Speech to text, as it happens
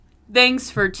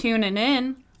Thanks for tuning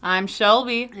in. I'm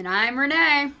Shelby. And I'm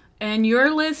Renee. And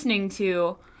you're listening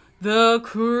to The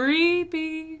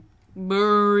Creepy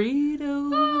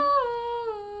Burrito.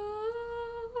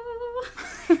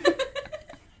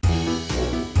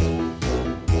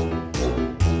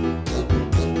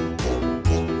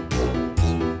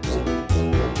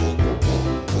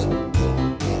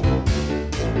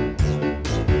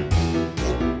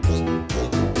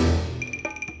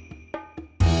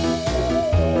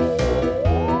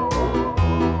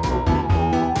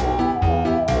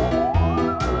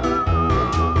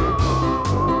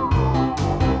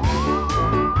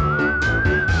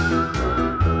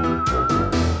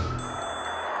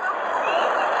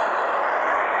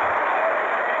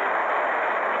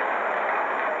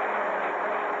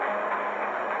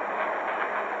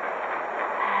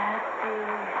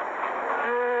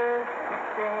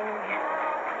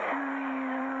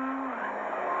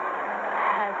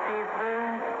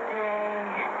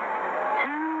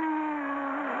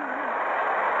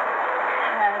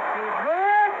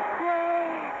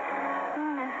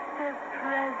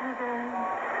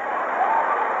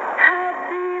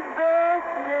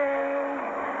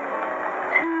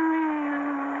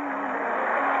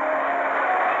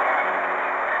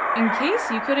 In case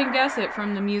you couldn't guess it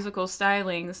from the musical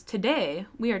stylings, today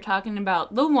we are talking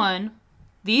about the one,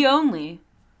 the only,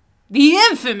 the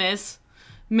infamous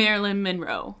Marilyn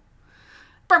Monroe.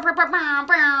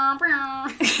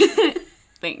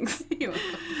 Thanks.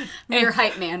 You're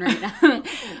hype man right now.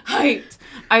 Hyped.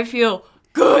 I feel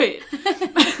good.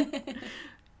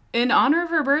 In honor of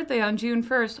her birthday on June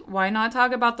 1st, why not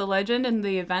talk about the legend and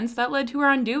the events that led to her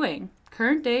undoing?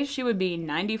 Current day, she would be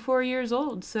 94 years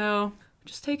old, so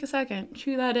just take a second,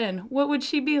 chew that in. What would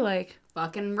she be like?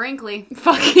 Fucking wrinkly.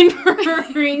 Fucking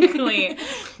wrinkly.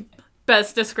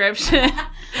 Best description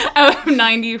of a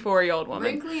 94-year-old woman.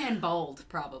 Wrinkly and bald,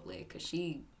 probably, because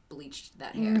she bleached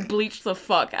that hair. Bleached the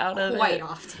fuck out of it. Quite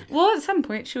often. Well, at some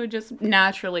point, she would just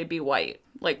naturally be white.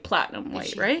 Like platinum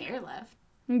white, right? If she had hair left.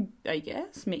 I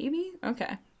guess, maybe?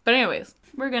 Okay. But anyways,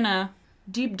 we're gonna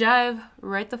deep dive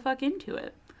right the fuck into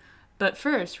it. But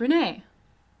first, Renee,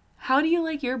 how do you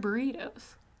like your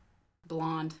burritos?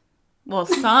 Blonde. Well,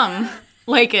 some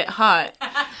like it hot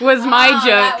was my joke.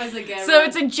 That was a good So one.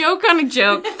 it's a joke on a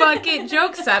joke. Fuck it,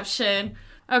 jokeception.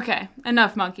 Okay,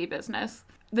 enough monkey business.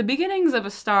 The beginnings of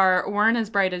a star weren't as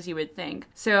bright as you would think,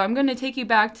 so I'm going to take you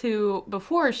back to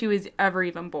before she was ever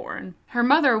even born. Her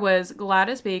mother was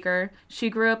Gladys Baker. She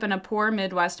grew up in a poor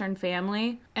Midwestern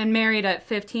family and married at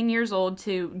 15 years old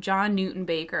to John Newton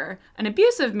Baker, an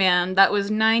abusive man that was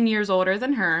 9 years older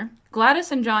than her. Gladys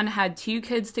and John had 2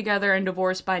 kids together and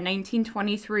divorced by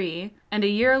 1923, and a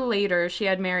year later she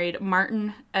had married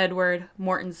Martin Edward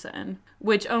Mortensen,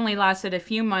 which only lasted a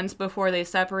few months before they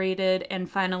separated and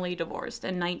finally divorced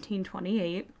in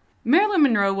 1928. Marilyn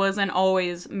Monroe wasn't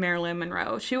always Marilyn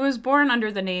Monroe. She was born under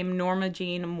the name Norma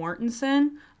Jean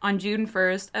Mortensen on June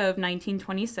 1st of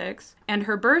 1926, and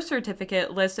her birth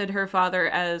certificate listed her father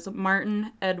as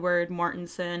Martin Edward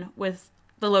Mortensen with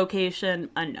the location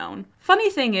unknown.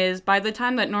 Funny thing is, by the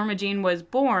time that Norma Jean was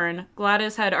born,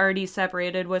 Gladys had already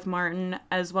separated with Martin,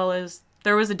 as well as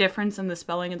there was a difference in the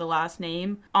spelling of the last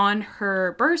name. On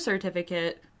her birth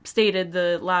certificate, stated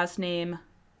the last name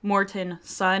Morton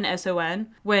Son, S-O-N,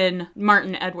 when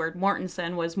Martin Edward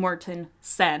Mortensen was Morton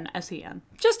Sen, S-E-N.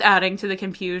 Just adding to the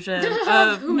confusion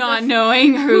of not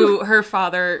knowing who her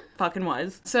father fucking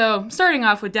was. So, starting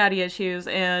off with daddy issues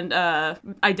and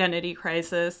identity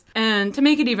crisis. And to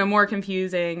make it even more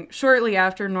confusing, shortly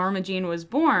after Norma Jean was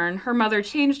born, her mother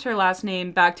changed her last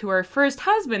name back to her first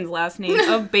husband's last name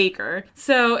of Baker.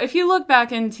 So, if you look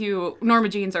back into Norma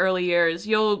Jean's early years,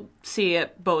 you'll see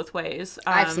it both ways.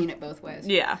 I've seen it both ways.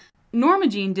 Yeah. Norma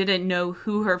Jean didn't know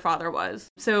who her father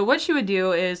was. So what she would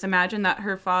do is imagine that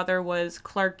her father was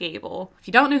Clark Gable. If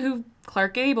you don't know who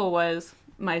Clark Gable was,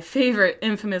 my favorite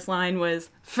infamous line was,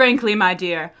 "Frankly, my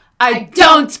dear, I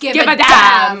don't give a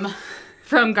damn!"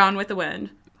 From Gone with the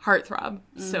Wind. Heartthrob.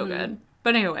 So good.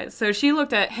 But anyways, so she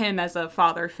looked at him as a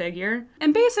father figure.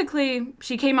 And basically,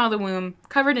 she came out of the womb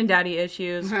covered in daddy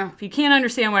issues. If you can't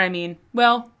understand what I mean,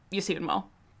 well, you see them well.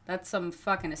 That's some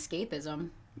fucking escapism.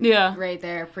 Yeah. Right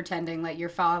there, pretending like your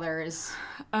father is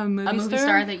A movie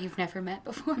star that you've never met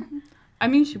before. I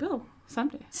mean, she will.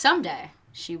 Someday. Someday.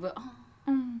 She will.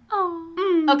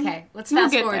 Okay, let's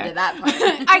fast forward to that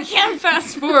part. I can't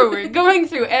fast forward. Going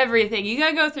through everything. You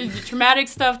gotta go through the traumatic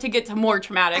stuff to get to more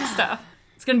traumatic stuff.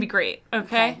 It's gonna be great,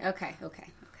 okay? Okay.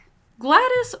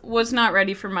 Gladys was not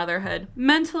ready for motherhood,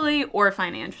 mentally or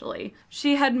financially.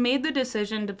 She had made the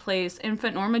decision to place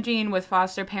infant Norma Jean with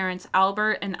foster parents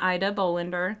Albert and Ida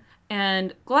Bolander,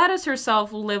 And Gladys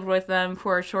herself lived with them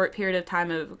for a short period of time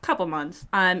of a couple months,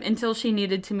 until she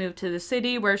needed to move to the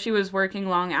city where she was working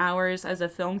long hours as a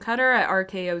film cutter at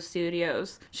RKO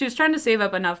Studios. She was trying to save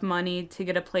up enough money to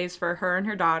get a place for her and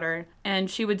her daughter,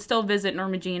 and she would still visit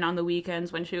Norma Jean on the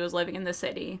weekends when she was living in the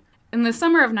city. In the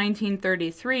summer of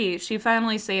 1933, she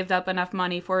finally saved up enough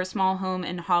money for a small home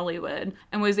in Hollywood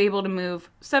and was able to move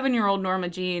 7-year-old Norma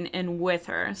Jean in with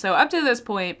her. So up to this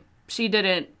point, she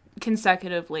didn't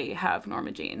consecutively have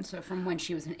Norma Jean. So from when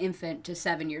she was an infant to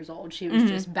 7 years old, she was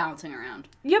just bouncing around.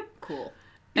 Yep. Cool.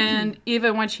 And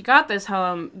even when she got this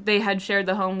home, they had shared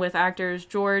the home with actors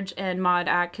George and Maud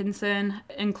Atkinson,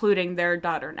 including their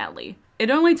daughter Nellie. It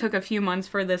only took a few months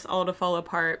for this all to fall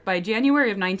apart. By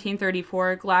January of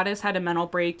 1934, Gladys had a mental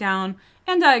breakdown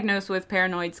and diagnosed with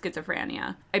paranoid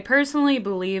schizophrenia. I personally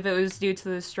believe it was due to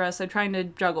the stress of trying to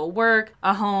juggle work,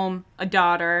 a home, a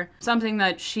daughter, something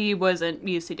that she wasn't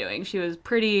used to doing. She was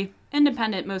pretty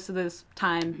independent most of this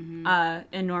time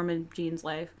in Norma Jean's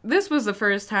life. This was the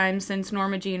first time since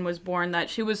Norma Jean was born that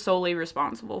she was solely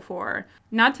responsible for.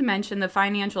 Not to mention the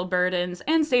financial burdens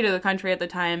and state of the country at the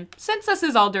time, since this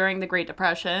is all during the Great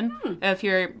Depression. If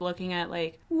you're looking at,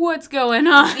 like, what's going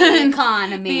on. The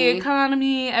economy. The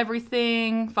economy,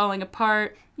 everything falling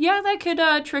apart. Yeah, that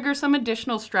could trigger some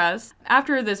additional stress.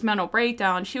 After this mental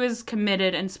breakdown, she was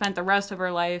committed and spent the rest of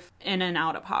her life in and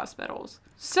out of hospitals.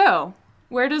 So,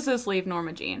 where does this leave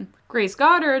Norma Jean? Grace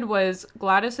Goddard was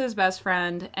Gladys's best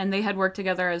friend, and they had worked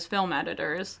together as film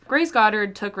editors. Grace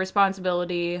Goddard took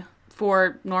responsibility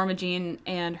for Norma Jean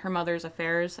and her mother's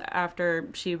affairs after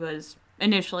she was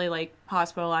initially, like,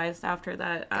 hospitalized after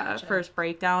that first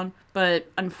breakdown. But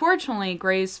unfortunately,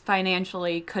 Grace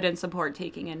financially couldn't support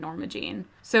taking in Norma Jean.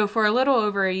 So for a little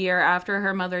over a year after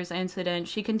her mother's incident,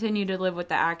 she continued to live with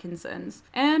the Atkinsons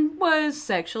and was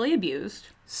sexually abused.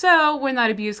 So when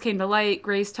that abuse came to light,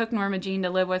 Grace took Norma Jean to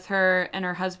live with her and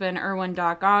her husband, Irwin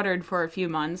Doc Goddard, for a few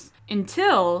months,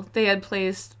 until they had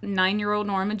placed 9-year-old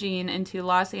Norma Jean into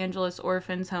Los Angeles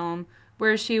Orphans Home,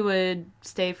 where she would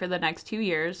stay for the next 2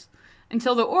 years,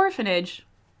 until the orphanage,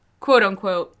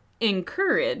 quote-unquote,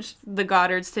 encouraged the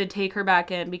Goddards to take her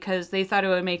back in because they thought it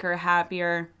would make her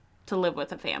happier to live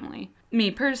with a family.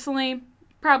 Me personally,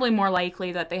 probably more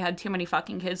likely that they had too many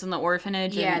fucking kids in the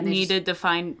orphanage and needed to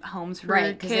find homes for kids.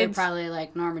 Right, because they're probably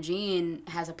like, Norma Jean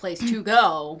has a place to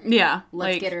go. Yeah.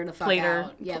 Let's get her the fuck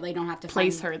out. Yeah, they don't have to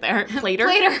place her there.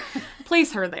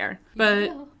 Place her there.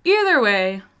 But either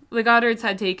way, the Goddards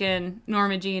had taken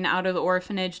Norma Jean out of the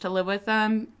orphanage to live with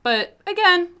them. But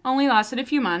again, only lasted a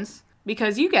few months.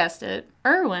 Because you guessed it,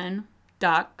 Irwin,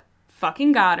 Doc,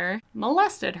 fucking Goddard,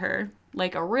 molested her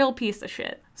like a real piece of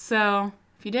shit. So,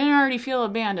 if you didn't already feel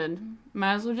abandoned,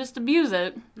 might as well just abuse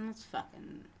it. That's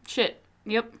fucking shit.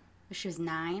 Yep. She was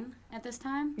 9 at this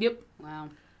time? Yep. Wow.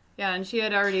 Yeah, and she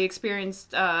had already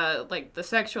experienced, like, the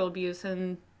sexual abuse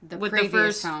with the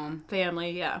first home.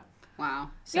 Family, yeah.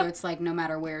 Wow. So it's like no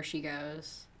matter where she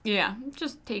goes. Yeah,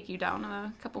 just take you down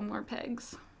a couple more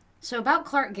pegs. So about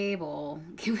Clark Gable,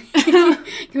 can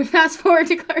we fast forward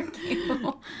to Clark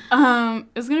Gable?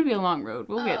 It's gonna be a long road.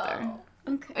 We'll get there.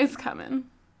 Okay. It's coming.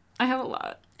 I have a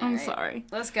lot. I'm sorry.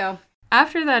 Let's go.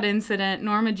 After that incident,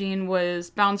 Norma Jean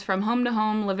was bounced from home to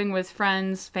home, living with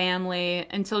friends, family,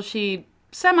 until she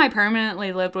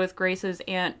semi-permanently lived with Grace's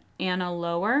Aunt Anna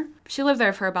Lower. She lived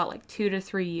there for about like 2 to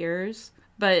 3 years.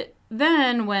 But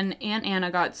then, when Aunt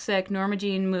Anna got sick, Norma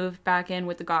Jean moved back in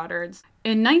with the Goddards.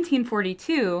 In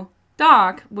 1942,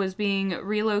 Doc was being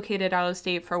relocated out of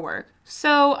state for work.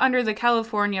 So, under the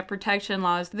California protection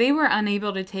laws, they were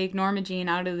unable to take Norma Jean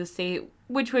out of the state,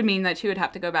 which would mean that she would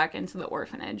have to go back into the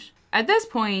orphanage. At this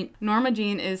point, Norma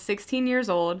Jean is 16 years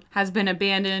old, has been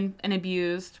abandoned and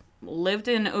abused, lived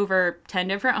in over 10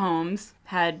 different homes,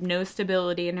 had no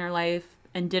stability in her life,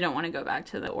 and didn't want to go back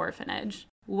to the orphanage.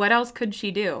 What else could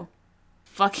she do?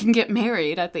 Fucking get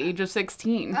married at the age of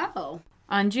 16. Oh.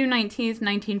 On June 19th,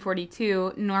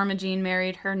 1942, Norma Jean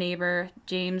married her neighbor,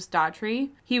 James Daughtry.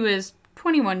 He was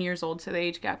 21 years old, so the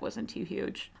age gap wasn't too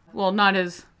huge. Well, not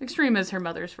as extreme as her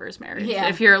mother's first marriage,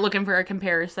 if you're looking for a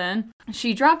comparison.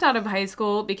 She dropped out of high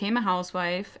school, became a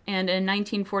housewife, and in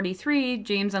 1943,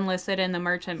 James enlisted in the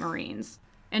Merchant Marines.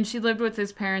 And she lived with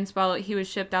his parents while he was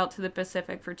shipped out to the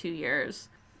Pacific for 2 years.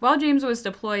 While James was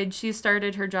deployed, she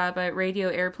started her job at Radio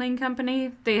Airplane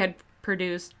Company. They had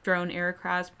produced drone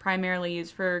aircraft primarily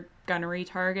used for gunnery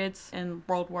targets in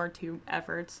World War II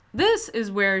efforts. This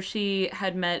is where she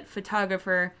had met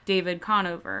photographer David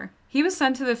Conover. He was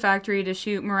sent to the factory to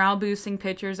shoot morale-boosting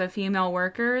pictures of female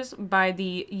workers by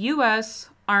the U.S.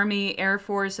 Army Air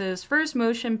Force's first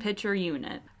motion picture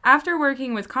unit. After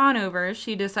working with Conover,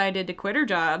 she decided to quit her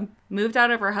job, moved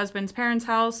out of her husband's parents'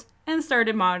 house, and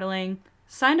started modeling,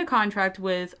 signed a contract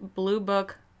with Blue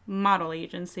Book Model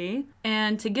Agency,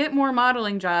 and to get more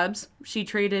modeling jobs, she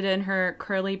traded in her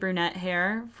curly brunette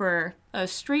hair for a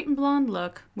straight and blonde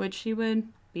look, which she would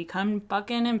become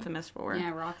fucking infamous for.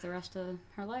 Yeah, rock the rest of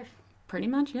her life. Pretty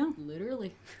much, yeah.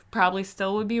 Literally. Probably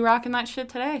still would be rocking that shit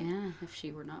today. Yeah, if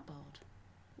she were not bald.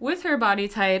 With her body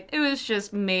type, it was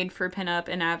just made for pinup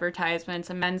in advertisements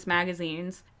and men's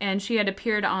magazines, and she had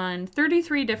appeared on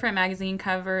 33 different magazine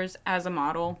covers as a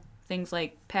model. Things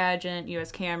like Pageant,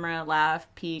 US Camera, Laugh,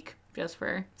 Peak, just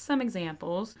for some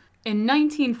examples. In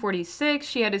 1946,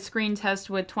 she had a screen test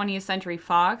with 20th Century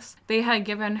Fox. They had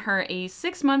given her a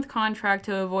 6-month contract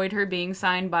to avoid her being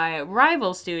signed by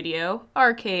rival studio,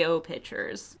 RKO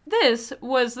Pictures. This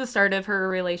was the start of her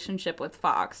relationship with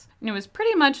Fox. And it was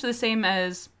pretty much the same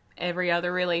as every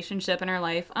other relationship in her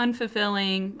life,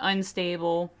 unfulfilling,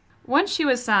 unstable. Once she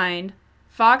was signed,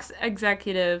 Fox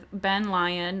executive Ben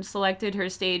Lyon selected her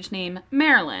stage name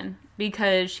Marilyn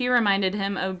because she reminded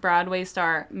him of Broadway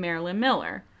star Marilyn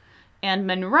Miller. And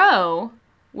Monroe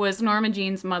was Norma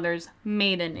Jean's mother's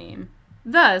maiden name.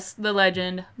 Thus, the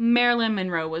legend Marilyn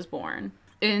Monroe was born.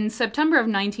 In September of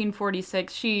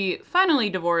 1946, she finally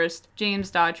divorced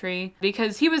James Daughtry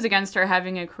because he was against her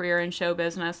having a career in show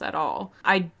business at all.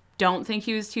 I don't think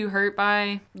he was too hurt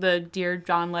by the Dear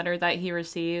John letter that he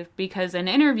received because in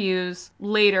interviews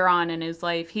later on in his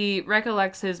life, he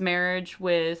recollects his marriage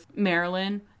with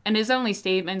Marilyn, and his only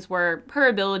statements were her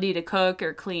ability to cook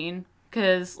or clean.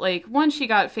 Because, like, once she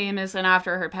got famous and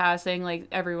after her passing, like,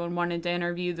 everyone wanted to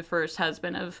interview the first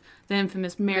husband of the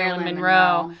infamous Marilyn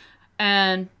Monroe.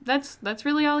 And that's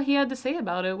really all he had to say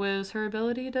about it was her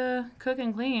ability to cook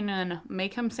and clean and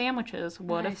make him sandwiches.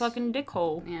 What a fucking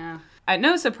dickhole. Yeah. At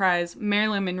no surprise,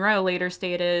 Marilyn Monroe later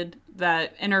stated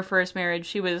that in her first marriage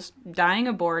she was dying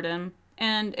of boredom,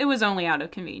 and it was only out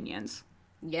of convenience.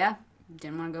 Yeah.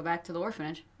 Didn't want to go back to the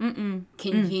orphanage.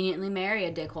 Conveniently marry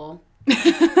a dickhole.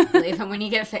 Leave him when you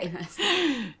get famous.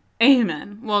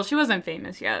 Amen. Well, she wasn't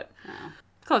famous yet. Oh.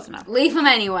 Close enough. Leave him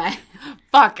anyway.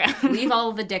 Fuck. Leave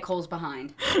all the dickholes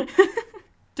behind.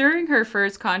 During her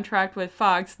first contract with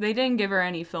Fox, they didn't give her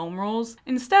any film roles.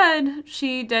 Instead,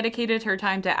 she dedicated her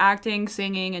time to acting,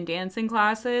 singing, and dancing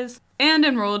classes, and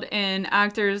enrolled in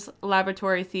Actors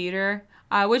Laboratory Theater,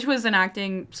 which was an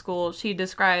acting school she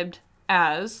described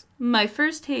as my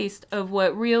first taste of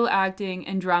what real acting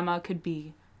and drama could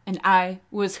be. And I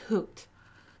was hooked.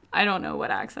 I don't know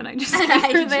what accent I just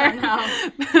did for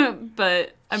there.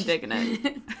 But I'm digging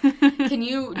it. Can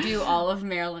you do all of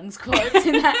Marilyn's quotes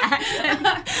in that accent?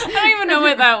 I don't even know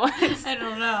what that was. I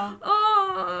don't know.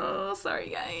 Oh, sorry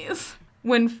guys.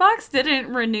 When Fox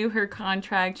didn't renew her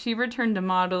contract, she returned to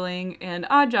modeling and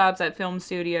odd jobs at film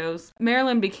studios.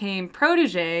 Marilyn became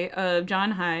protege of John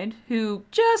Hyde, who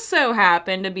just so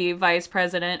happened to be vice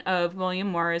president of William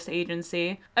Morris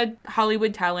Agency, a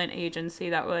Hollywood talent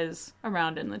agency that was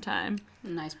around in the time.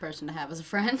 Nice person to have as a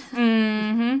friend.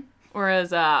 Mm-hmm. Or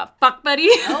as a fuck buddy.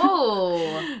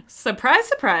 Oh. Surprise,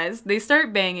 surprise. They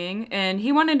start banging, and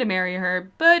he wanted to marry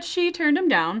her, but she turned him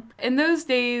down. In those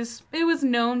days, it was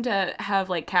known to have,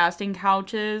 like, casting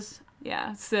couches.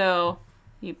 Yeah, so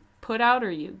you put out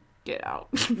or you get out.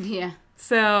 Yeah.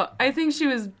 So I think she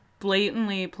was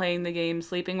blatantly playing the game,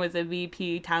 sleeping with a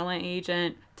VP talent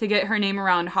agent to get her name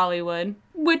around Hollywood,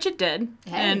 which it did.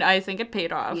 Hey. And I think it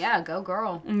paid off. Yeah, go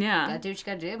girl. Yeah. Gotta do what you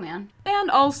gotta do, man.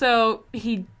 And also,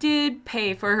 he did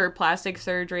pay for her plastic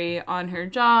surgery on her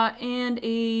jaw and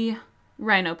a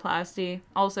rhinoplasty,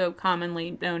 also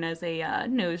commonly known as a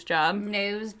nose job.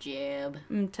 Nose job.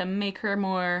 To make her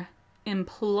more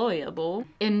employable.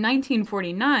 In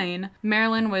 1949,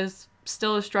 Marilyn was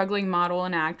still a struggling model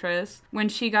and actress when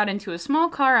she got into a small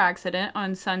car accident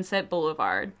on Sunset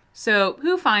Boulevard. So,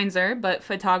 who finds her but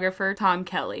photographer Tom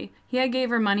Kelly? He had gave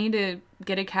her money to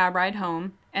get a cab ride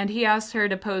home, and he asked her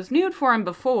to pose nude for him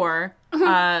before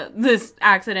this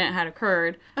accident had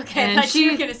occurred. Okay, and I thought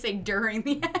you were going to say during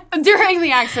the accident. During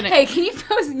the accident. Hey, can you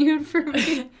pose nude for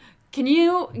me? Can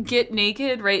you get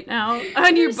naked right now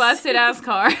on your busted-ass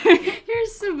car?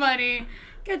 Here's some money.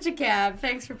 Get your cab.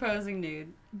 Thanks for posing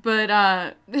nude.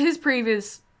 But his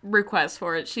previous request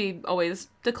for it, she always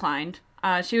declined.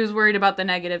 She was worried about the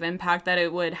negative impact that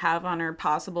it would have on her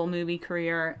possible movie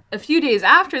career. A few days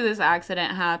after this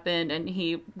accident happened and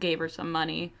he gave her some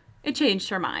money, it changed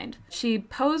her mind. She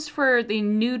posed for the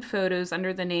nude photos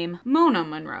under the name Mona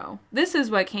Monroe. This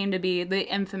is what came to be the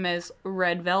infamous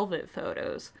red velvet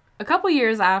photos. A couple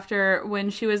years after,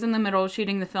 when she was in the middle of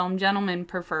shooting the film Gentlemen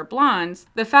Prefer Blondes,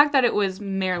 the fact that it was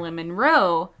Marilyn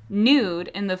Monroe nude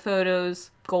in the photos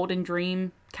Golden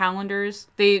Dream calendars,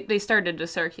 they started to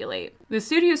circulate. The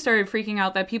studio started freaking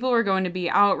out that people were going to be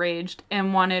outraged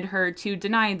and wanted her to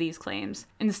deny these claims.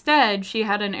 Instead, she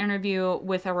had an interview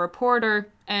with a reporter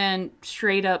and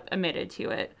straight up admitted to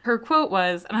it. Her quote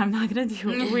was, and I'm not going to do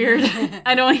it weird,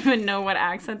 I don't even know what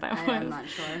accent that was. I'm not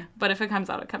sure. But if it comes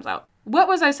out, it comes out. What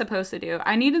was I supposed to do?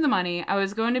 I needed the money, I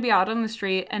was going to be out on the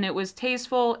street, and it was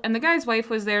tasteful, and the guy's wife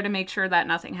was there to make sure that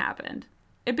nothing happened.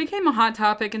 It became a hot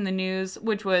topic in the news,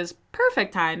 which was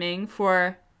perfect timing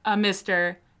for a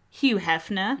Mr. Hugh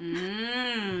Hefner.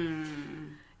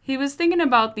 He was thinking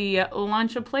about the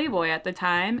launch of Playboy at the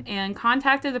time and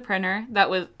contacted the printer that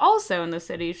was also in the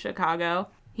city of Chicago.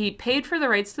 He paid for the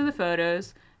rights to the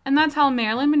photos, and that's how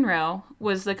Marilyn Monroe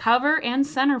was the cover and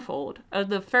centerfold of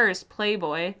the first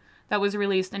Playboy that was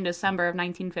released in December of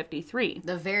 1953.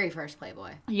 The very first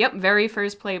Playboy. Yep, very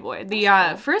first Playboy.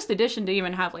 The first edition didn't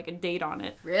even have, like, a date on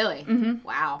it. Really? Mm-hmm.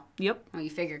 Wow. Yep. Well, you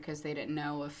figure because they didn't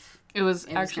know if it was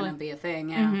going to be a thing,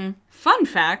 yeah. Mm-hmm. Fun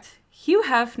fact, Hugh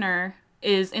Hefner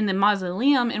is in the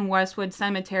mausoleum in Westwood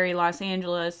Cemetery, Los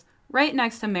Angeles, right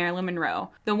next to Marilyn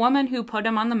Monroe, the woman who put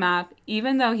him on the map,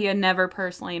 even though he had never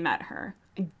personally met her.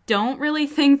 I don't really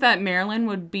think that Marilyn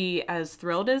would be as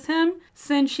thrilled as him,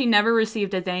 since she never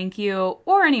received a thank you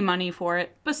or any money for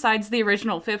it, besides the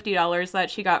original $50 that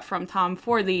she got from Tom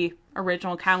for the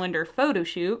original calendar photo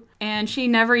shoot, and she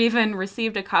never even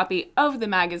received a copy of the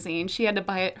magazine. She had to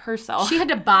buy it herself. She had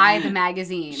to buy the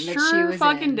magazine that she was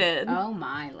fucking in. did. Oh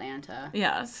my Lanta.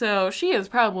 Yeah, so she is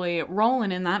probably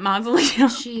rolling in that mausoleum.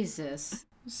 Jesus.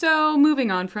 So, moving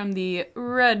on from the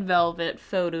red velvet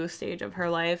photo stage of her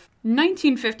life,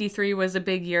 1953 was a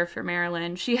big year for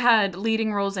Marilyn. She had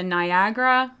leading roles in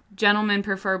Niagara, Gentlemen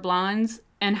Prefer Blondes,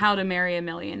 and How to Marry a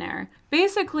Millionaire,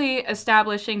 basically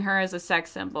establishing her as a sex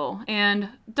symbol, and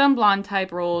dumb blonde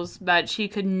type roles that she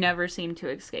could never seem to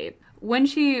escape. When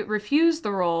she refused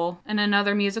the role in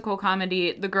another musical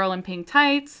comedy, The Girl in Pink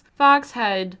Tights, Fox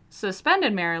had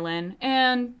suspended Marilyn,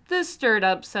 and this stirred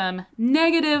up some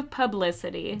negative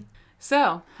publicity.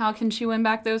 So, how can she win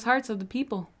back those hearts of the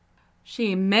people?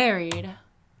 She married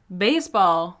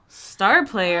baseball star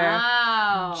player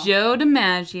Joe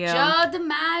DiMaggio. Joe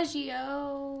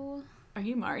DiMaggio. Are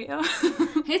you Mario?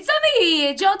 It's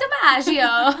me, Joe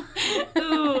DiMaggio.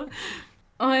 Ooh.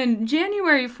 On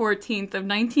January 14th of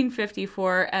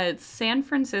 1954 at San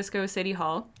Francisco City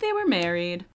Hall, they were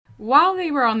married. While they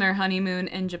were on their honeymoon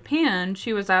in Japan,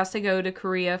 she was asked to go to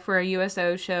Korea for a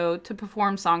USO show to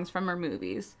perform songs from her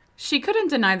movies. She couldn't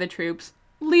deny the troops,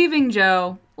 leaving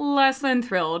Joe less than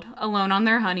thrilled, alone on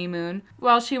their honeymoon,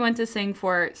 while she went to sing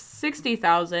for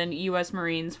 60,000 U.S.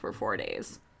 Marines for 4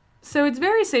 days. So it's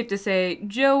very safe to say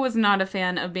Joe was not a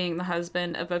fan of being the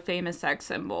husband of a famous sex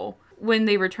symbol. When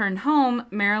they returned home,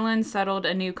 Marilyn settled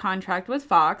a new contract with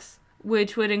Fox,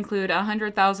 which would include a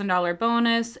 $100,000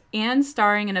 bonus and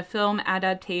starring in a film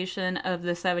adaptation of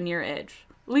The 7-Year Itch,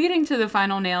 leading to the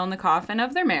final nail in the coffin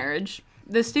of their marriage.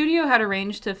 The studio had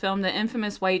arranged to film the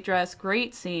infamous white dress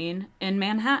great scene in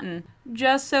Manhattan,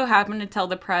 just so happened to tell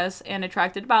the press and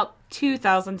attracted about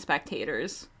 2,000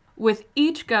 spectators. With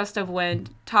each gust of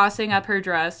wind tossing up her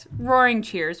dress, roaring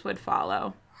cheers would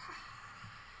follow.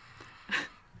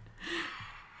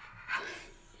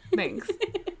 Thanks.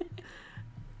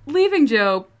 Leaving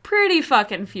Joe pretty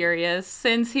fucking furious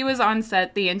since he was on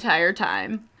set the entire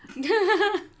time.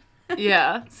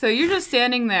 Yeah, so you're just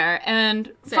standing there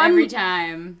and... So every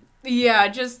time... Yeah,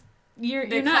 just... You're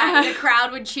not... The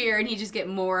crowd would cheer and he'd just get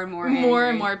more and more angry. More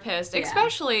and more pissed. Yeah.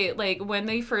 Especially, like, when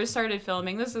they first started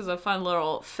filming. This is a fun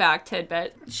little fact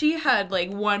tidbit. She had, like,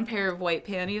 one pair of white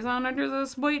panties on under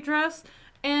this white dress.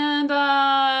 And,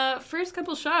 first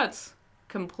couple shots...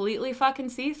 completely fucking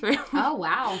see-through. Oh,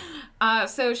 wow.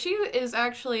 So she is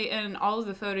actually, in all of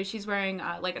the photos, she's wearing,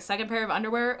 like, a second pair of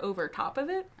underwear over top of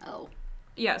it. Oh.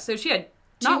 Yeah, so she had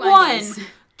Two not undies. one,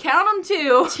 count them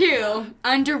two. Two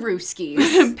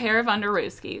underooskies. Pair of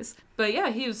underooskies. But yeah,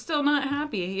 he was still not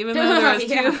happy, even though there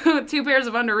was two pairs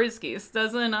of underooskies.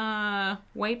 Doesn't,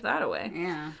 wipe that away.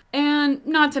 Yeah. And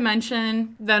not to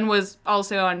mention, then was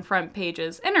also on front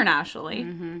pages internationally.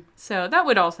 Mm-hmm. So that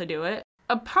would also do it.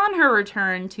 Upon her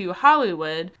return to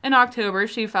Hollywood, in October,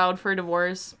 she filed for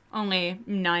divorce only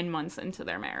 9 months into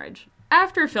their marriage.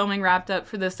 After filming wrapped up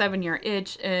for the 7-Year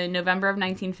Itch in November of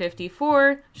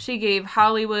 1954, she gave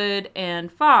Hollywood and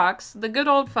Fox the good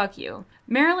old fuck you.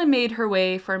 Marilyn made her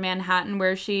way for Manhattan,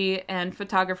 where she and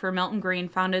photographer Milton Green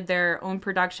founded their own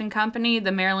production company,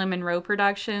 the Marilyn Monroe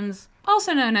Productions,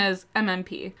 also known as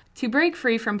MMP, to break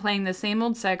free from playing the same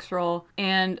old sex role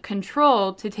and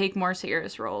control to take more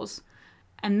serious roles.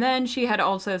 And then she had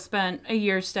also spent a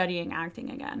year studying acting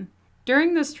again.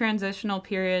 During this transitional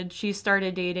period, she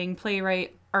started dating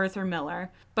playwright Arthur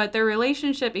Miller, but their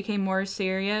relationship became more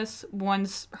serious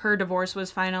once her divorce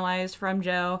was finalized from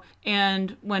Joe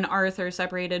and when Arthur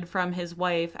separated from his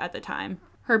wife at the time.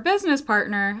 Her business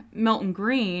partner, Milton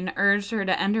Green, urged her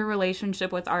to end her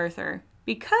relationship with Arthur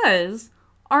because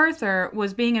Arthur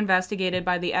was being investigated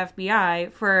by the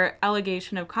FBI for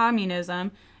allegation of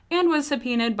communism and was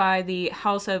subpoenaed by the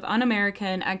House of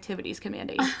Un-American Activities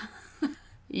Committee.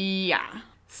 Yeah.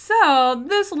 So,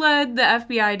 this led the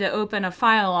FBI to open a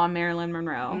file on Marilyn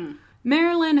Monroe.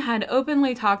 Marilyn had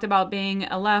openly talked about being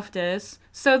a leftist,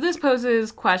 so this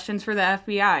poses questions for the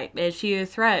FBI. Is she a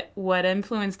threat? What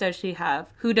influence does she have?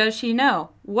 Who does she know?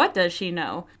 What does she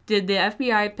know? Did the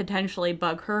FBI potentially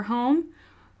bug her home?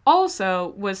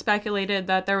 Also, was speculated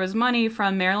that there was money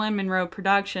from Marilyn Monroe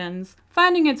Productions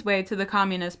finding its way to the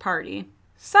Communist Party.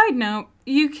 Side note,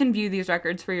 you can view these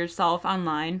records for yourself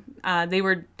online. They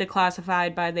were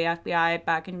declassified by the FBI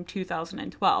back in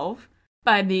 2012.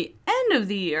 By the end of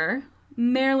the year,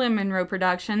 Marilyn Monroe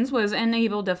Productions was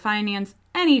unable to finance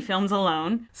any films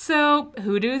alone. So,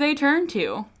 who do they turn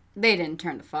to? They didn't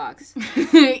turn to Fox.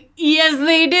 Yes,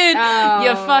 they did. Oh.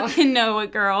 You fucking know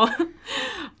it, girl.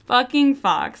 Fucking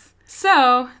Fox.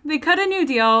 So, they cut a new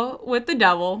deal with the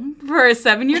devil for a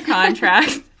 7-year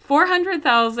contract.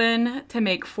 $400,000 to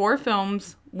make 4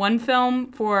 films, 1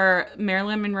 film for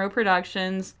Marilyn Monroe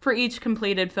Productions for each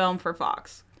completed film for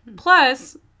Fox.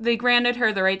 Plus, they granted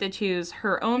her the right to choose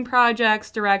her own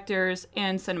projects, directors,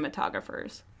 and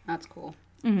cinematographers. That's cool.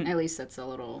 Mm-hmm. At least it's a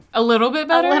little bit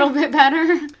better? A little bit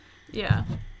better. Yeah.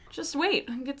 Just wait.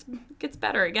 It gets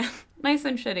better again. Nice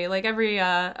and shitty, like every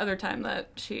other time that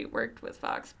she worked with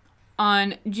Fox.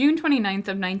 On June 29th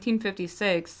of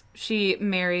 1956, she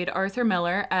married Arthur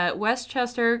Miller at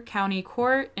Westchester County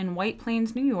Court in White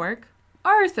Plains, New York.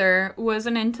 Arthur was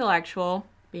an intellectual,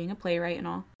 being a playwright and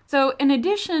all. So in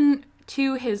addition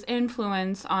to his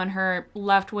influence on her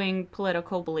left-wing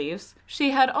political beliefs, she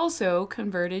had also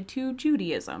converted to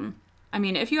Judaism. I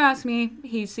mean, if you ask me,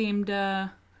 he seemed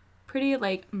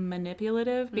pretty,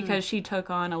 manipulative because she took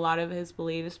on a lot of his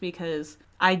beliefs because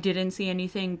I didn't see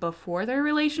anything before their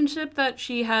relationship that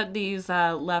she had these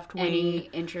left-wing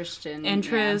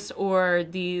interest or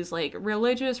these,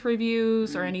 religious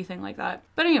reviews or anything like that.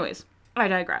 But anyways, I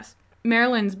digress.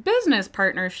 Marilyn's business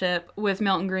partnership with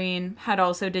Milton Green had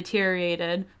also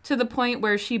deteriorated to the point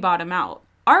where she bought him out.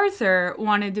 Arthur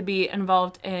wanted to be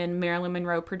involved in Marilyn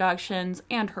Monroe Productions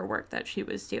and her work that she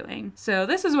was doing. So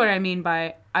this is what I mean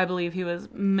by, I believe he was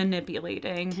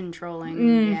manipulating.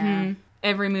 Controlling, yeah.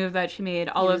 Every move that she made,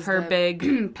 all of her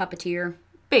big... puppeteer.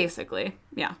 Basically,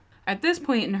 yeah. At this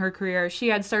point in her career, she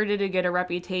had started to get a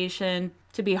reputation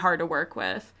to be hard to work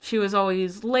with. She was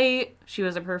always late, she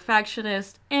was a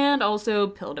perfectionist, and also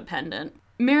pill dependent.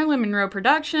 Marilyn Monroe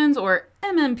Productions, or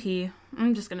MMP,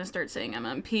 I'm just gonna start saying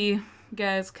MMP,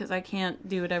 guys, because I can't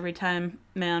do it every time.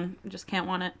 Man, I just can't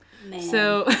want it. Man.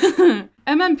 So,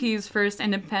 MMP's first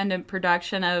independent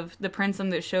production of The Prince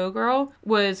and the Showgirl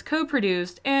was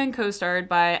co-produced and co-starred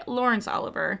by Lawrence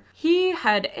Oliver. He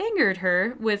had angered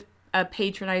her with a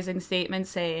patronizing statement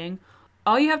saying,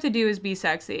 "All you have to do is be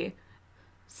sexy."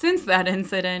 Since that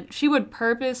incident, she would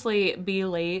purposely be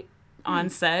late on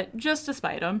set just to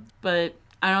spite him, but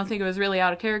I don't think it was really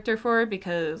out of character for her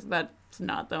because that's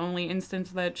not the only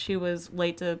instance that she was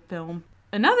late to film.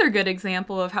 Another good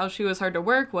example of how she was hard to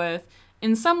work with,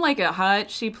 in Some Like It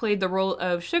Hot, she played the role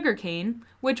of Sugarcane,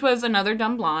 which was another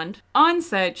dumb blonde. On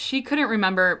set, she couldn't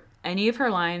remember any of her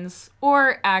lines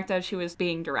or act as she was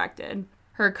being directed.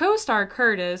 Her co-star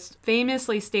Curtis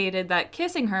famously stated that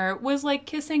kissing her was like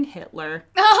kissing Hitler.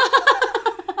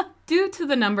 Due to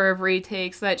the number of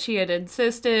retakes that she had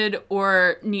insisted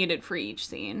or needed for each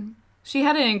scene. She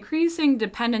had an increasing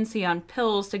dependency on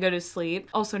pills to go to sleep,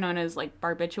 also known as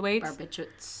barbiturates.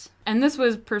 Barbiturates. And this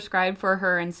was prescribed for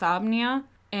her insomnia.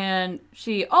 And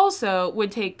she also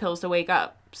would take pills to wake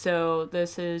up. So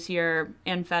this is your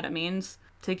amphetamines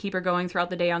to keep her going throughout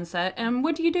the day on set. And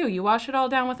what do? You wash it all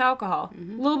down with alcohol.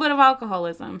 A little bit of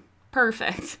alcoholism.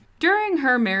 Perfect. During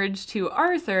her marriage to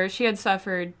Arthur, she had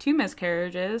suffered 2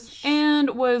 miscarriages and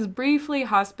was briefly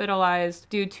hospitalized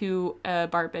due to a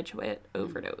barbiturate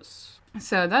overdose.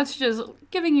 So that's just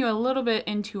giving you a little bit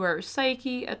into her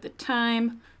psyche at the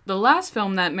time. The last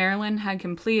film that Marilyn had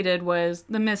completed was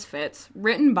The Misfits,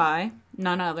 written by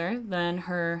none other than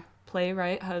her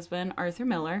playwright husband, Arthur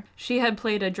Miller. She had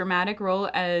played a dramatic role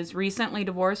as recently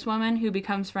divorced woman who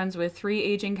becomes friends with 3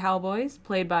 aging cowboys,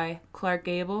 played by Clark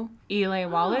Gable, Eli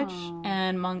Wallach,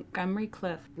 and Montgomery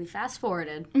Clift. We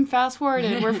fast-forwarded.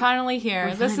 We're finally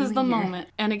here. This is the finally here. moment.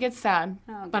 And it gets sad,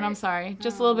 but I'm sorry.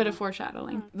 Just a little bit of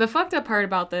foreshadowing. The fucked up part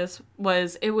about this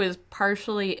was it was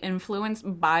partially influenced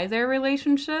by their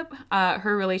relationship,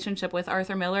 her relationship with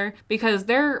Arthur Miller, because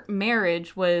their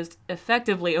marriage was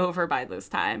effectively over by this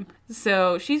time.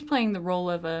 So she's playing the role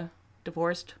of a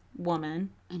divorced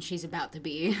woman. And she's about to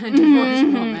be a divorced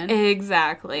woman.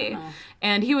 Exactly. Oh.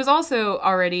 And he was also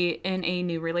already in a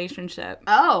new relationship.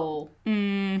 Oh.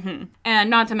 Mm-hmm. And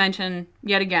not to mention,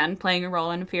 yet again, playing a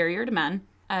role inferior to men.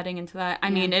 Adding into that. I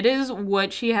mean, it is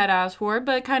what she had asked for,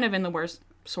 but kind of in the worst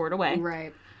sort of way.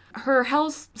 Right. Her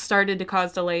health started to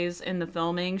cause delays in the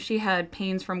filming. She had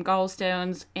pains from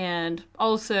gallstones and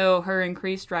also her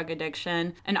increased drug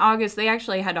addiction. In August, they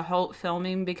actually had to halt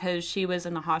filming because she was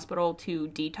in the hospital to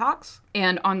detox.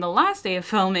 And on the last day of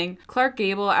filming, Clark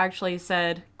Gable actually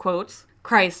said, quotes,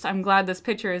 "Christ, I'm glad this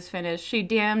picture is finished. She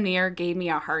damn near gave me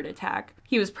a heart attack."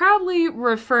 He was probably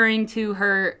referring to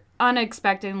her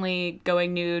unexpectedly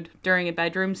going nude during a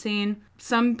bedroom scene.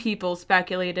 Some people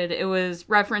speculated it was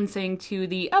referencing to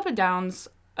the up and downs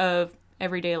of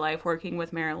everyday life working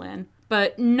with Marilyn.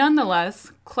 But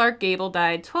nonetheless, Clark Gable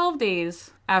died 12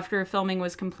 days after filming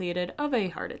was completed of a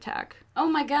heart attack. Oh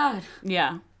my god.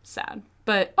 Yeah, sad.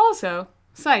 But also,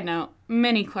 side note,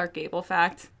 mini Clark Gable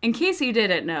fact. In case you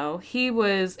didn't know, he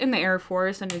was in the Air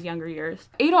Force in his younger years.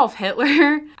 Adolf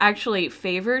Hitler actually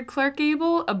favored Clark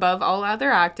Gable above all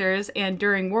other actors, and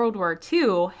during World War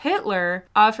II, Hitler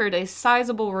offered a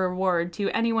sizable reward to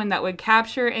anyone that would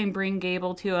capture and bring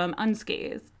Gable to him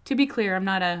unscathed. To be clear, I'm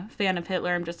not a fan of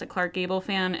Hitler, I'm just a Clark Gable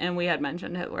fan, and we had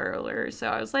mentioned Hitler earlier, so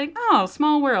I was like, oh,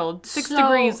 small world. 6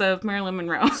 degrees of Marilyn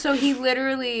Monroe. So he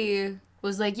literally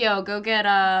was like, yo, go get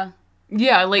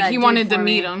yeah, like, he wanted to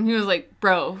meet him. He was like,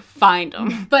 bro, find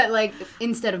him. But, like,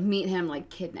 instead of meet him, like,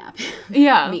 kidnap him.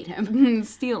 Yeah. Meet him.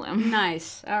 Steal him.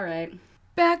 Nice. All right.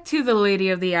 Back to the lady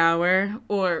of the hour,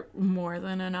 or more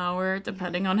than an hour,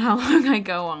 depending on how long I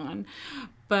go on.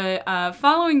 But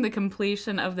following the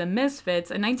completion of The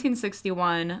Misfits in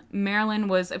 1961, Marilyn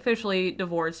was officially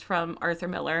divorced from Arthur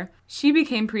Miller. She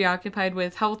became preoccupied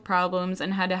with health problems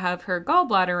and had to have her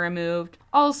gallbladder removed,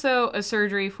 also a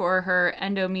surgery for her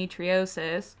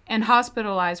endometriosis, and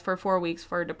hospitalized for 4 weeks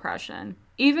for depression.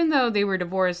 Even though they were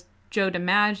divorced, Joe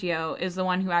DiMaggio is the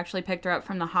one who actually picked her up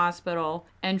from the hospital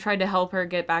and tried to help her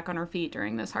get back on her feet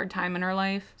during this hard time in her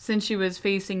life, since she was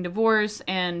facing divorce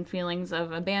and feelings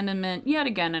of abandonment yet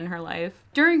again in her life.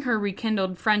 During her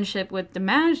rekindled friendship with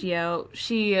DiMaggio,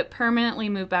 she permanently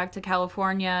moved back to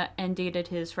California and dated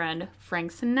his friend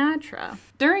Frank Sinatra.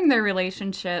 During their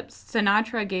relationship,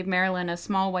 Sinatra gave Marilyn a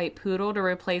small white poodle to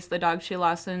replace the dog she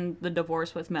lost in the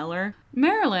divorce with Miller.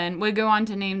 Marilyn would go on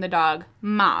to name the dog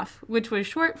Moff, which was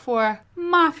short for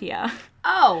Mafia.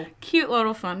 Oh. Cute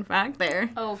little fun fact there.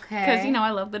 Okay. Because, you know,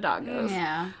 I love the doggos.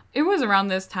 Yeah. It was around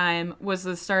this time was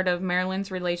the start of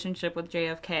Marilyn's relationship with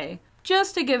JFK.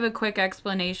 Just to give a quick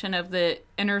explanation of the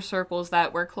inner circles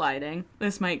that were colliding.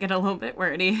 This might get a little bit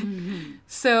wordy. Mm-hmm.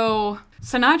 So,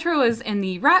 Sinatra was in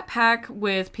the Rat Pack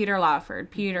with Peter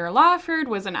Lawford. Peter Lawford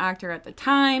was an actor at the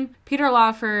time. Peter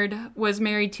Lawford was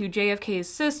married to JFK's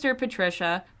sister,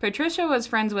 Patricia. Patricia was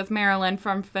friends with Marilyn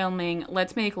from filming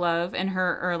Let's Make Love in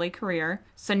her early career.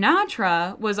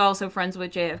 Sinatra was also friends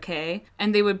with JFK,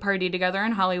 and they would party together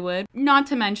in Hollywood. Not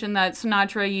to mention that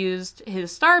Sinatra used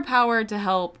his star power to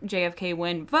help JFK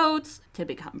win votes to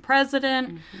become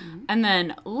president. Mm-hmm. And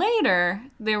then later,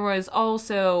 there was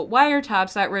also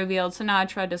wiretaps that revealed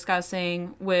Sinatra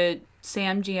discussing with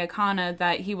Sam Giancana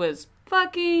that he was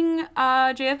fucking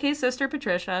JFK's sister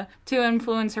Patricia to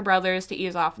influence her brothers to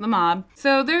ease off the mob.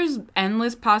 So there's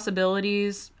endless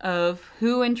possibilities of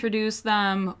who introduced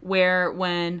them, where,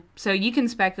 when. So you can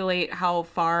speculate how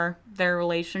far their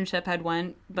relationship had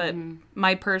went, but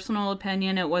my personal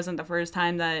opinion, it wasn't the first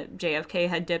time that JFK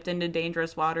had dipped into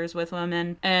dangerous waters with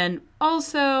women, and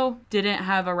also didn't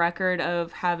have a record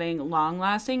of having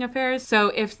long-lasting affairs. So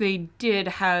if they did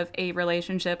have a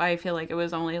relationship, I feel like it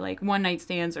was only like one night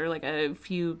stands or like a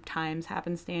few times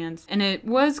happenstance. And it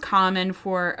was common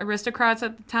for aristocrats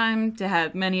at the time to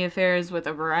have many affairs with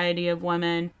a variety of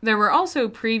women. There were also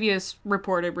previous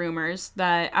reported rumors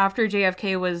that after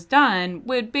JFK was done,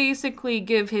 would basically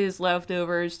give his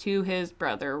leftovers to his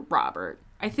brother Robert.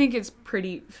 I think it's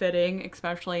pretty fitting,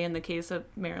 especially in the case of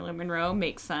Marilyn Monroe.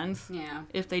 Makes sense. Yeah.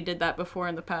 If they did that before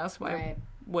in the past, why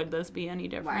would this be any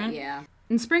different? Right, yeah.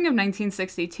 In spring of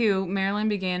 1962, Marilyn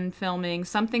began filming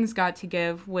Something's Got to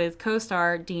Give with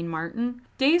co-star Dean Martin.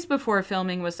 Days before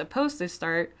filming was supposed to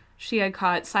start, she had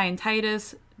caught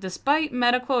sinusitis. Despite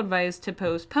medical advice to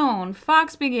postpone,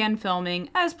 Fox began filming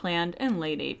as planned in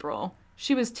late April.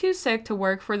 She was too sick to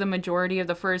work for the majority of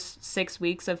the first 6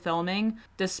 weeks of filming.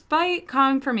 Despite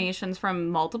confirmations from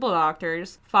multiple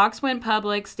doctors, Fox went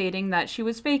public stating that she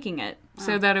was faking it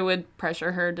so that it would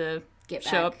pressure her to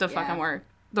show up to fucking work.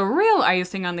 The real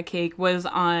icing on the cake was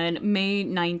on May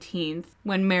 19th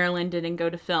when Marilyn didn't go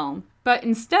to film, but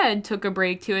instead took a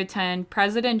break to attend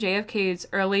President JFK's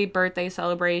early birthday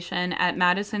celebration at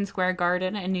Madison Square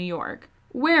Garden in New York,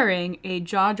 wearing a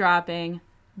jaw-dropping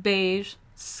beige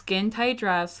skin-tight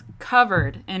dress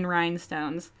covered in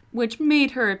rhinestones, which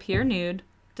made her appear nude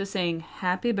to sing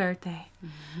Happy Birthday,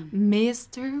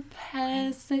 Mr.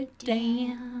 President.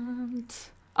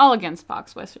 All against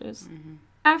Fox wishes.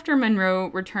 After Monroe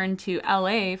returned to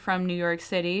LA from New York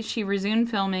City, she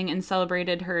resumed filming and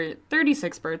celebrated her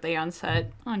 36th birthday on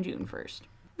set on June 1st.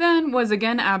 Then was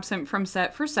again absent from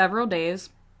set for several days,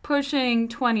 pushing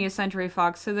 20th Century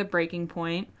Fox to the breaking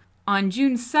point. On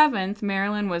June 7th,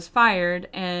 Marilyn was fired,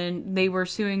 and they were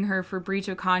suing her for breach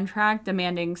of contract,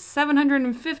 demanding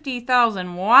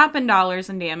 $750,000 whopping dollars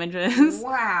in damages.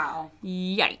 Wow.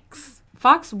 Yikes.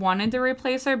 Fox wanted to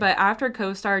replace her, but after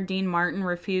co-star Dean Martin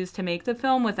refused to make the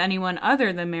film with anyone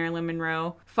other than Marilyn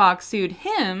Monroe, Fox sued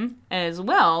him as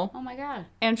well. Oh my god.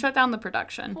 And shut down the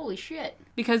production. Holy shit.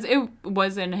 Because it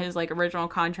was in his original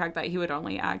contract that he would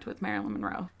only act with Marilyn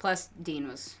Monroe. Plus, Dean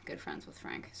was good friends with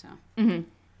Frank, so.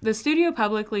 The studio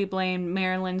publicly blamed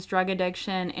Marilyn's drug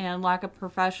addiction and lack of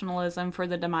professionalism for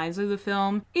the demise of the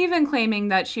film, even claiming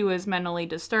that she was mentally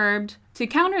disturbed. To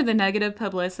counter the negative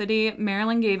publicity,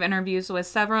 Marilyn gave interviews with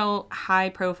several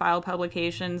high-profile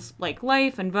publications like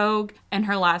Life and Vogue in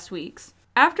her last weeks.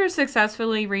 After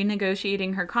successfully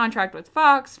renegotiating her contract with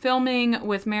Fox, filming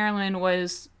with Marilyn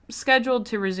was scheduled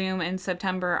to resume in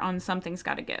September on Something's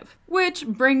Gotta Give. Which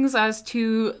brings us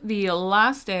to the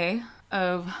last day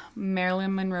of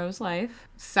Marilyn Monroe's life,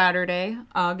 Saturday,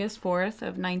 August 4th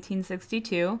of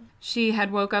 1962. She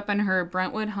had woke up in her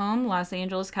Brentwood home, Los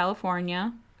Angeles,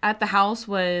 California. At the house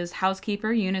was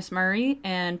housekeeper Eunice Murray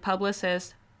and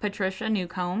publicist Patricia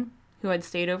Newcomb, who had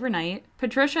stayed overnight.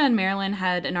 Patricia and Marilyn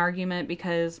had an argument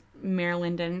because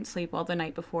Marilyn didn't sleep well the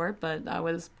night before, but that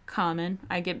was common.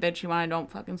 I get bitchy when I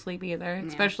don't fucking sleep either,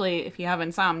 especially if you have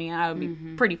insomnia. I would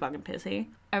be pretty fucking pissy.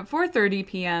 At 4:30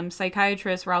 p.m.,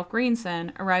 psychiatrist Ralph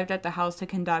Greenson arrived at the house to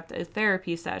conduct a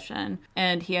therapy session,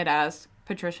 and he had asked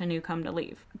Patricia Newcomb to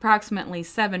leave. Approximately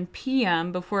 7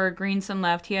 p.m., before Greenson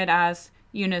left, he had asked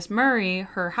Eunice Murray,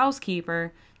 her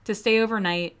housekeeper, to stay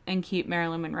overnight and keep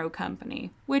Marilyn Monroe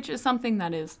company, which is something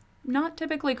that is not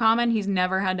typically common. He's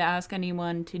never had to ask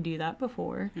anyone to do that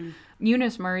before.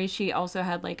 Eunice Murray, she also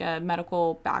had a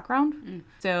medical background.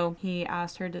 So he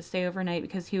asked her to stay overnight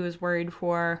because he was worried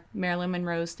for Marilyn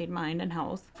Monroe's state of mind and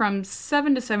health. From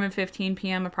 7 to 7:15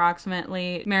 p.m.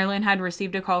 approximately, Marilyn had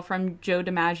received a call from Joe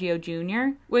DiMaggio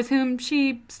Jr., with whom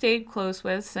she stayed close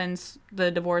with since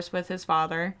the divorce with his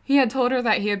father. He had told her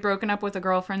that he had broken up with a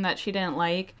girlfriend that she didn't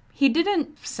like. He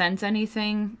didn't sense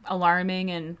anything alarming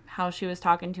in how she was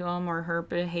talking to him or her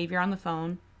behavior on the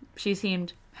phone. She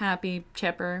seemed happy,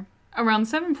 chipper. Around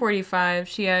 7:45,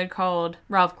 she had called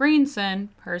Ralph Greenson,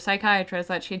 her psychiatrist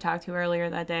that she talked to earlier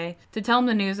that day, to tell him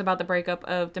the news about the breakup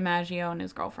of DiMaggio and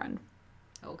his girlfriend.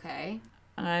 Okay.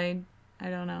 I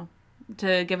don't know.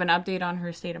 To give an update on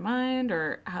her state of mind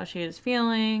or how she is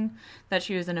feeling, that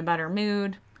she was in a better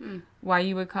mood. Why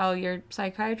you would call your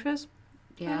psychiatrist?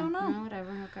 Yeah. I don't know. No,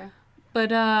 whatever, okay. But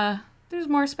there's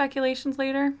more speculations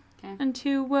later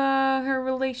into her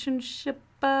relationship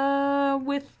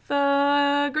with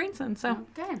Greenson. So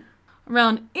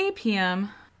around 8 p.m.,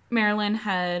 Marilyn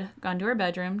had gone to her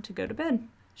bedroom to go to bed.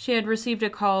 She had received a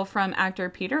call from actor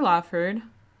Peter Lawford,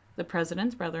 the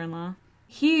president's brother-in-law.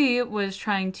 He was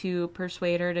trying to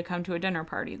persuade her to come to a dinner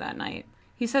party that night.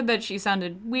 He said that she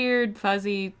sounded weird,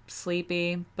 fuzzy,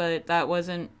 sleepy, but that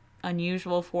wasn't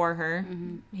unusual for her.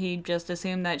 He just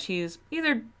assumed that she's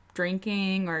either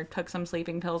drinking or took some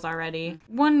sleeping pills already.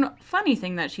 One funny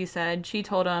thing that she said, she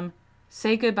told him,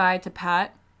 "Say goodbye to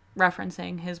Pat,"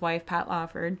 referencing his wife, Pat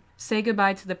Lawford. "Say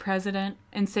goodbye to the president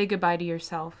and say goodbye to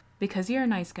yourself because you're a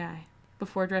nice guy,"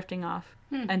 before drifting off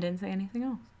and didn't say anything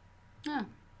else. Oh,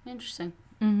 interesting.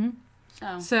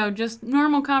 So just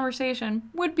normal conversation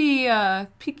would be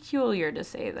peculiar to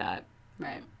say that.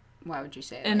 Right. Why would you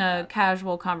say it in like a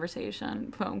casual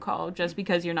conversation phone call just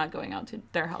because you're not going out to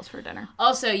their house for dinner.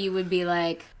 Also, you would be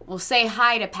like, well, say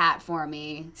hi to Pat for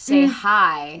me. Say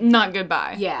hi. Not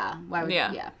goodbye. Yeah. Why would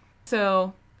Yeah.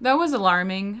 So that was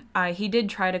alarming. He did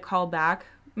try to call back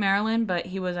Marilyn, but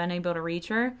he was unable to reach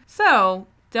her. So,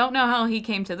 don't know how he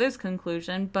came to this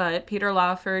conclusion, but Peter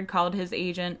Lawford called his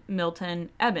agent Milton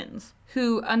Ebbins,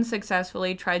 who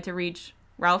unsuccessfully tried to reach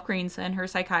Ralph Greenson, her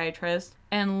psychiatrist,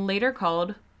 and later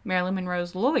called Marilyn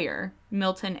Monroe's lawyer,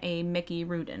 Milton A. Mickey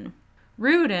Rudin.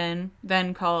 Rudin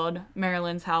then called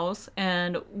Marilyn's house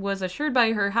and was assured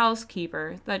by her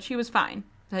housekeeper that she was fine,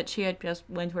 that she had just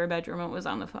went to her bedroom and was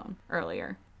on the phone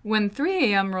earlier. When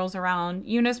 3 a.m. rolls around,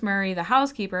 Eunice Murray, the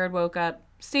housekeeper, had woke up,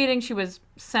 stating she was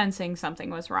sensing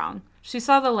something was wrong. She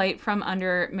saw the light from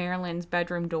under Marilyn's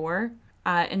bedroom door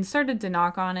and started to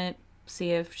knock on it,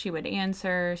 see if she would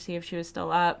answer, see if she was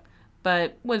still up,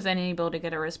 but was unable to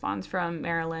get a response from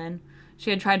Marilyn. She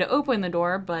had tried to open the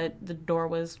door, but the door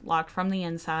was locked from the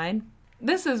inside.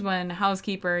 This is when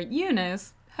housekeeper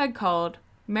Eunice had called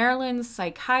Marilyn's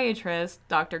psychiatrist,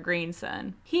 Dr.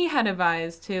 Greenson. He had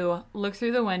advised to look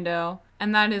through the window,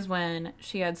 and that is when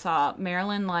she had saw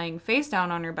Marilyn lying face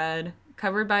down on her bed,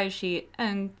 covered by a sheet,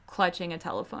 and clutching a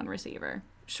telephone receiver.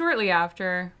 Shortly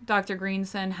after, Dr.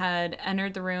 Greenson had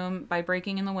entered the room by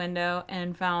breaking in the window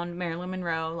and found Marilyn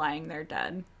Monroe lying there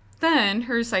dead. Then,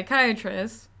 her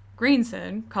psychiatrist,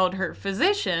 Greenson, called her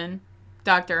physician,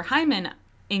 Dr. Hyman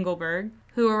Engelberg,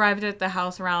 who arrived at the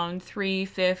house around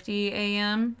 3:50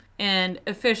 a.m. and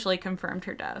officially confirmed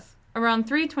her death. Around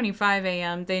 3:25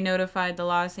 a.m., they notified the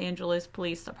Los Angeles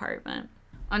Police Department.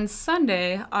 On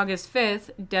Sunday, August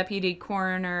 5th, Deputy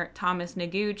Coroner Thomas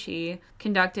Noguchi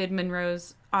conducted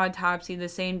Monroe's autopsy the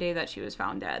same day that she was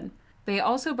found dead. They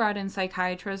also brought in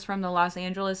psychiatrists from the Los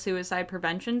Angeles Suicide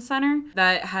Prevention Center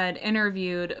that had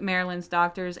interviewed Marilyn's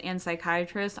doctors and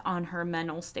psychiatrists on her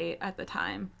mental state at the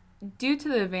time. Due to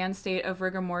the advanced state of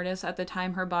rigor mortis at the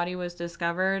time her body was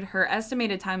discovered, her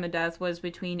estimated time of death was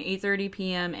between 8:30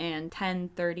 p.m. and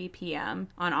 10:30 p.m.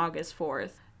 on August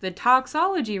 4th. The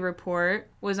toxology report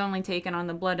was only taken on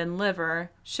the blood and liver,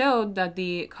 showed that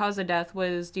the cause of death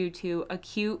was due to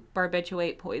acute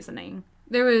barbiturate poisoning.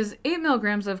 There was 8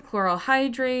 milligrams of chloral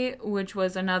hydrate, which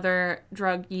was another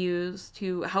drug used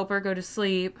to help her go to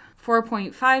sleep,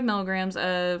 4.5 milligrams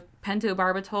of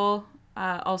pentobarbital,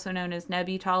 also known as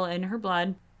Nembutal, in her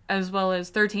blood, as well as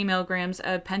 13 milligrams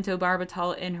of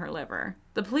pentobarbital in her liver.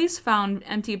 The police found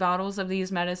empty bottles of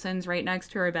these medicines right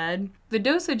next to her bed. The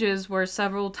dosages were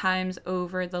several times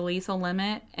over the lethal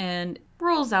limit and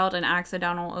rules out an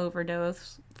accidental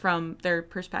overdose from their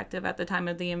perspective at the time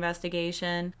of the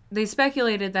investigation. They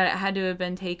speculated that it had to have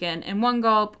been taken in one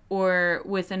gulp or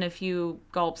within a few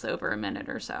gulps over a minute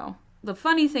or so. The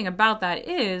funny thing about that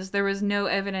is there was no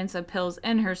evidence of pills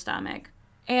in her stomach.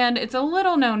 And it's a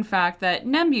little known fact that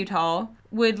Nembutal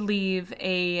would leave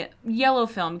a yellow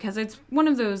film because it's one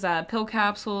of those pill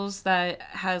capsules that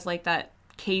has like that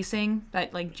casing,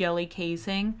 that like jelly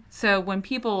casing. So when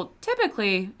people,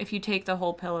 typically, if you take the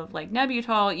whole pill of like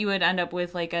Nembutal, you would end up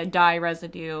with like a dye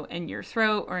residue in your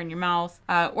throat or in your mouth,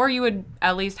 or you would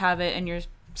at least have it in your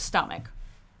stomach.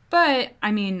 But,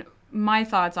 I mean, my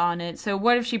thoughts on it, so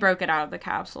what if she broke it out of the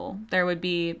capsule? There would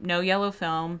be no yellow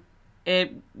film.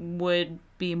 It would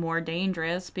be more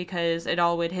dangerous because it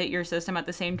all would hit your system at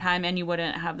the same time and you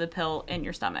wouldn't have the pill in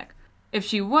your stomach. If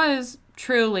she was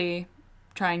truly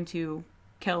trying to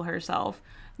kill herself,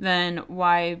 then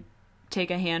why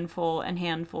take a handful and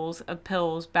handfuls of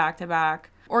pills back to back?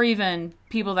 Or even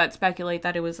people that speculate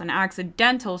that it was an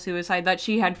accidental suicide, that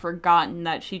she had forgotten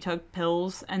that she took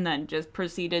pills and then just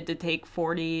proceeded to take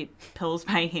 40 pills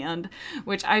by hand,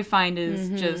 which I find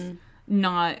is just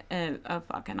not a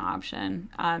fucking option,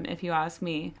 if you ask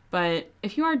me. But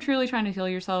if you are truly trying to kill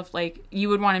yourself, like, you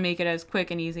would want to make it as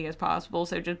quick and easy as possible.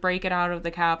 So just break it out of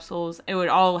the capsules. It would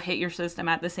all hit your system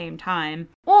at the same time.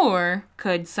 Or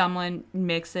could someone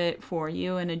mix it for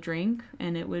you in a drink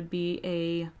and it would be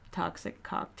a toxic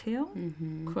cocktail?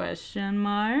 Question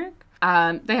mark.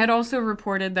 They had also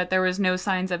reported that there was no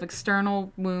signs of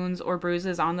external wounds or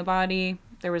bruises on the body.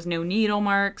 There was no needle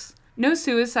marks. No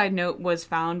suicide note was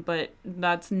found, but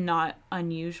that's not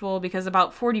unusual because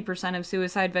about 40% of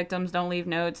suicide victims don't leave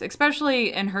notes,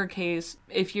 especially in her case.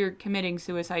 If you're committing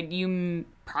suicide, you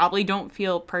probably don't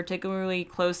feel particularly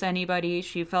close to anybody.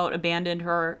 She felt abandoned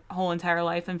her whole entire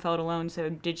life and felt alone, so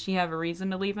did she have a reason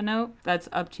to leave a note? That's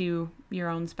up to your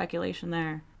own speculation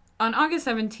there. On August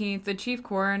 17th, the chief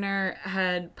coroner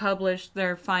had published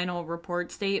their final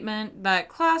report statement that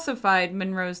classified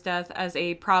Monroe's death as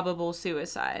a probable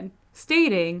suicide,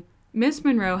 stating Miss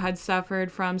Monroe had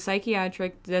suffered from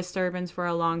psychiatric disturbance for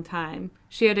a long time.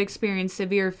 She had experienced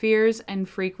severe fears and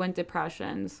frequent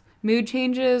depressions. Mood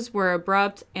changes were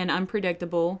abrupt and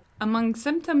unpredictable. Among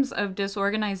symptoms of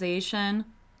disorganization,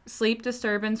 sleep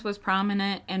disturbance was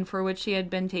prominent, and for which she had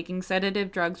been taking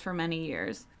sedative drugs for many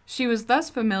years. She was thus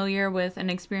familiar with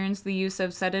and experienced the use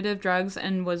of sedative drugs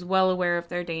and was well aware of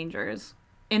their dangers.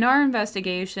 In our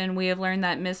investigation, we have learned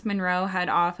that Miss Monroe had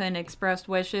often expressed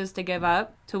wishes to give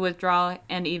up, to withdraw,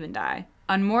 and even die.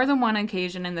 On more than one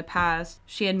occasion in the past,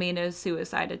 she had made a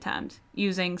suicide attempt,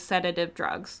 using sedative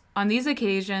drugs. On these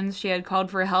occasions, she had called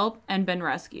for help and been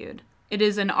rescued. It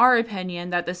is in our opinion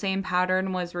that the same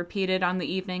pattern was repeated on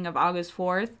the evening of August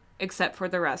 4th, except for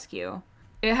the rescue.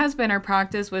 It has been our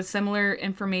practice with similar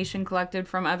information collected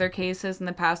from other cases in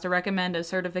the past to recommend a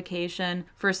certification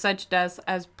for such deaths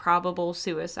as probable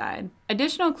suicide.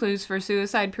 Additional clues for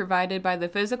suicide provided by the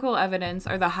physical evidence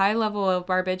are the high level of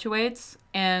barbiturates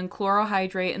and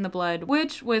chlorohydrate in the blood,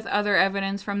 which, with other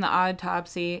evidence from the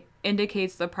autopsy,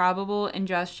 indicates the probable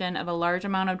ingestion of a large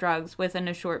amount of drugs within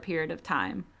a short period of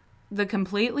time. The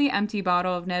completely empty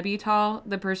bottle of Nembutal,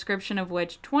 the prescription of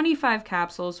which 25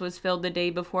 capsules was filled the day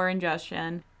before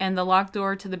ingestion, and the locked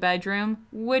door to the bedroom,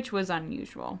 which was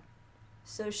unusual.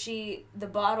 So the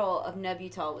bottle of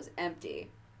Nembutal was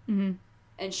empty. Mm-hmm.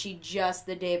 And she just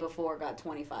the day before got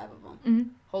 25 of them. Mm-hmm.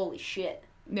 Holy shit.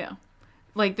 Yeah.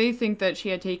 Like, they think that she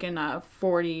had taken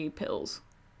 40 pills.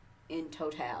 In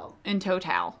total.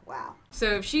 Wow.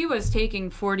 So if she was taking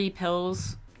 40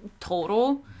 pills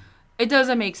total, it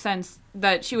doesn't make sense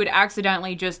that she would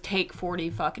accidentally just take 40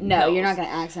 fucking pills. No, you're not going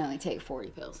to accidentally take 40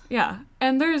 pills. Yeah.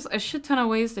 And there's a shit ton of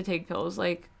ways to take pills.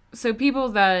 Like, so people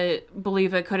that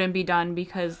believe it couldn't be done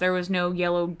because there was no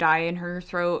yellow dye in her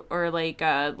throat or like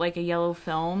a yellow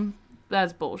film,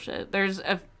 that's bullshit. There's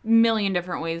a million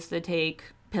different ways to take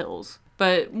pills.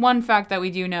 But one fact that we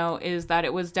do know is that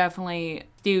it was definitely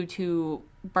due to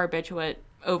barbiturate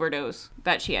overdose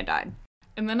that she had died.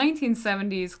 In the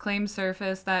 1970s, claims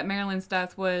surfaced that Marilyn's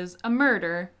death was a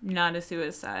murder, not a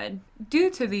suicide.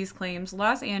 Due to these claims,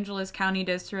 Los Angeles County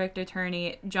District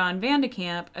Attorney John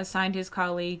Vandekamp assigned his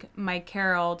colleague Mike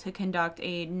Carroll to conduct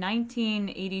a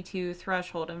 1982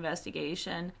 threshold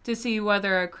investigation to see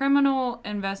whether a criminal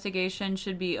investigation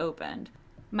should be opened.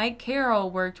 Mike Carroll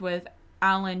worked with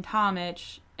Alan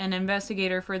Tomich, an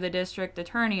investigator for the district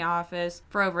attorney office,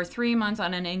 for over 3 months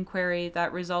on an inquiry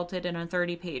that resulted in a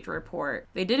 30-page report.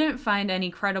 They didn't find any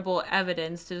credible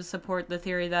evidence to support the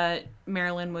theory that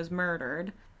Marilyn was murdered.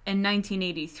 In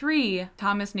 1983,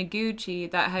 Thomas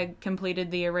Noguchi, that had completed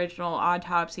the original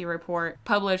autopsy report,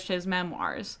 published his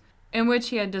memoirs, in which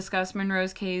he had discussed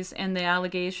Monroe's case and the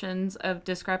allegations of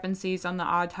discrepancies on the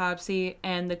autopsy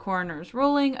and the coroner's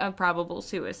ruling of probable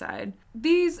suicide.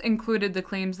 These included the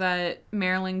claims that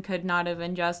Marilyn could not have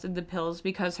ingested the pills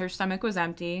because her stomach was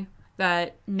empty,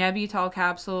 that Nembutal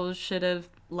capsules should have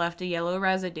left a yellow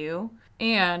residue,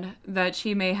 and that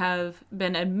she may have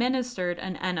been administered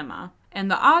an enema.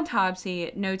 And the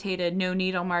autopsy notated no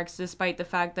needle marks despite the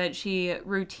fact that she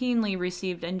routinely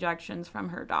received injections from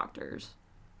her doctors.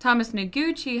 Thomas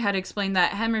Noguchi had explained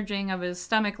that hemorrhaging of his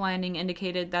stomach lining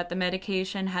indicated that the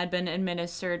medication had been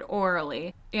administered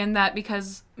orally, and that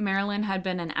because Marilyn had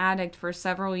been an addict for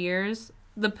several years,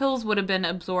 the pills would have been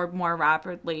absorbed more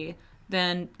rapidly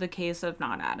than the case of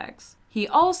non-addicts. He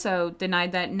also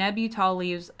denied that Nembutal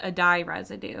leaves a dye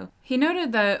residue. He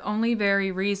noted that only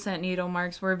very recent needle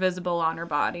marks were visible on her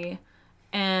body,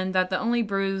 and that the only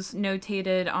bruise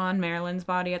notated on Marilyn's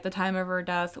body at the time of her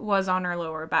death was on her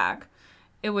lower back.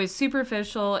 It was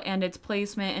superficial, and its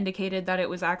placement indicated that it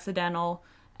was accidental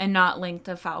and not linked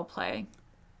to foul play.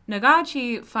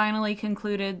 Noguchi finally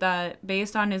concluded that,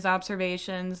 based on his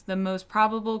observations, the most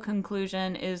probable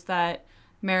conclusion is that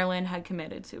Marilyn had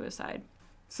committed suicide.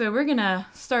 So we're going to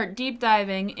start deep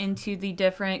diving into the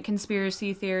different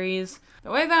conspiracy theories.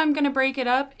 The way that I'm going to break it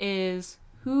up is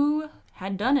who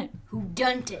had done it. Who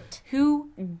done it? Who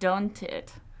done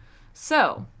it?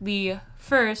 So, the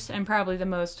first and probably the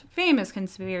most famous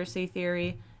conspiracy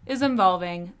theory is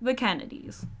involving the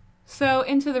Kennedys. So,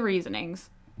 into the reasonings.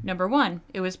 Number 1,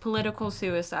 it was political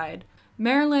suicide.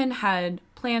 Marilyn had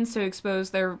plans to expose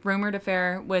their rumored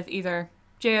affair with either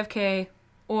JFK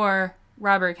or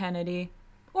Robert Kennedy,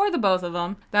 or the both of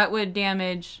them, that would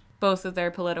damage both of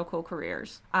their political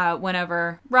careers.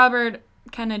 Whenever Robert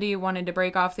Kennedy wanted to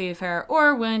break off the affair,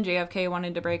 or when JFK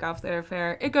wanted to break off their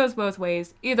affair, it goes both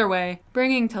ways. Either way,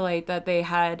 bringing to light that they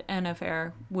had an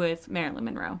affair with Marilyn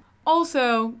Monroe.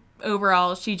 Also,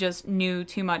 overall, she just knew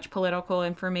too much political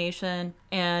information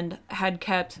and had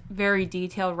kept very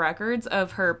detailed records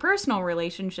of her personal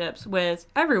relationships with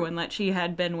everyone that she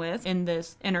had been with in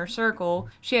this inner circle.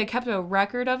 She had kept a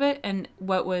record of it in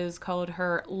what was called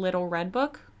her Little Red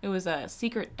Book. It was a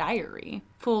secret diary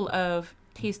full of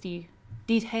tasty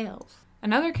details.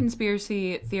 Another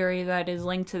conspiracy theory that is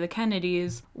linked to the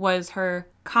Kennedys was her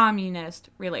communist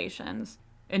relations.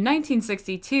 In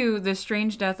 1962, The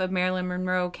Strange Death of Marilyn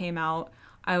Monroe came out.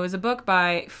 It was a book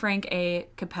by Frank A.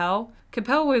 Capel.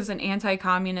 Capel was an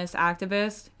anti-communist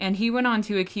activist, and he went on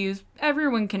to accuse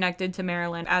everyone connected to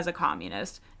Marilyn as a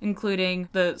communist, including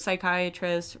the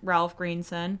psychiatrist Ralph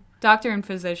Greenson, doctor and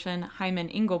physician Hyman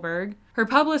Engelberg, her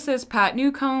publicist Pat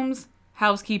Newcombs,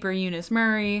 housekeeper Eunice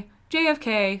Murray,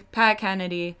 JFK, Pat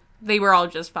Kennedy. They were all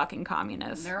just fucking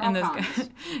communists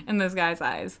in this guy's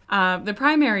eyes. The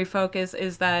primary focus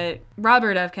is that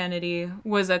Robert F. Kennedy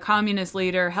was a communist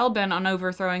leader hell-bent on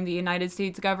overthrowing the United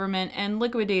States government and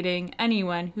liquidating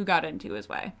anyone who got into his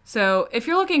way. So if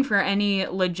you're looking for any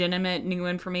legitimate new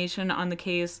information on the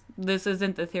case, this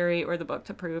isn't the theory or the book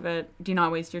to prove it. Do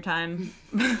not waste your time.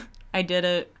 I did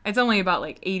it. It's only about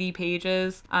 80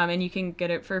 pages, and you can get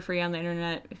it for free on the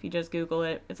internet if you just Google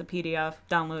it. It's a PDF.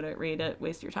 Download it, read it,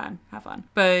 waste your time, have fun.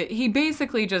 But he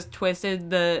basically just twisted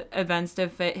the events to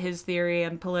fit his theory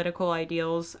and political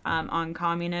ideals on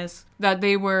communists, that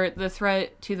they were the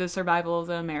threat to the survival of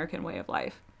the American way of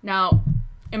life. Now,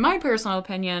 in my personal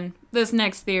opinion, this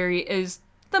next theory is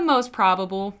the most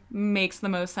probable, makes the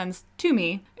most sense to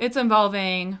me. It's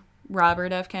involving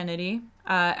Robert F. Kennedy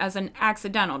as an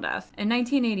accidental death. In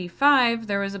 1985,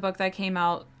 there was a book that came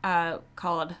out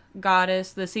called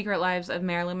Goddess, The Secret Lives of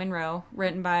Marilyn Monroe,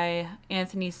 written by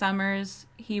Anthony Summers.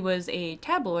 He was a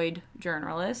tabloid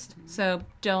journalist, so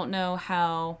don't know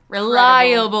how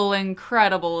reliable and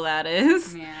credible that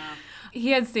is. Yeah.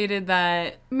 He had stated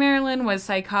that Marilyn was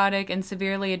psychotic and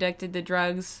severely addicted to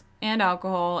drugs and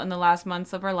alcohol in the last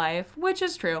months of her life, which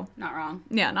is true. Not wrong.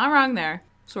 Yeah, not wrong there.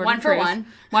 One for one.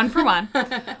 One for one.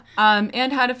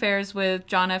 And had affairs with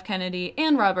John F. Kennedy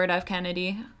and Robert F.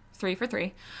 Kennedy. 3 for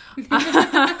 3.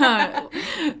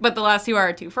 But the last two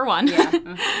are 2 for 1.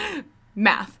 Yeah.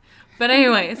 Math. But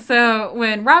anyway, so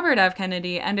when Robert F.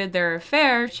 Kennedy ended their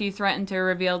affair, she threatened to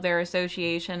reveal their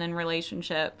association and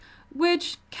relationship,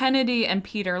 which Kennedy and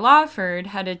Peter Lawford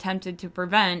had attempted to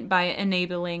prevent by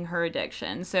enabling her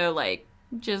addiction. So,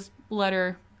 just let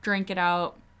her drink it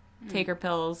out, take her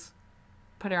pills,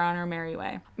 put her on her merry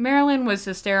way. Marilyn was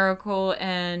hysterical,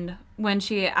 and when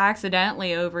she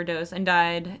accidentally overdosed and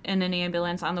died in an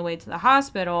ambulance on the way to the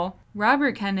hospital,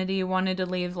 Robert Kennedy wanted to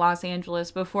leave Los Angeles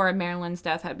before Marilyn's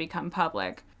death had become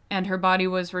public, and her body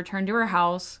was returned to her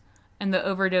house, and the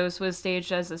overdose was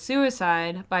staged as a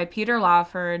suicide by Peter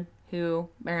Lawford, who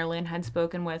Marilyn had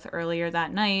spoken with earlier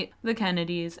that night, the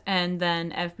Kennedys, and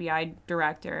then FBI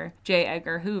Director J.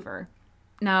 Edgar Hoover.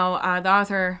 Now, the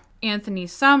author Anthony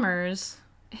Summers,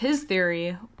 his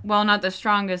theory, while not the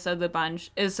strongest of the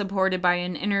bunch, is supported by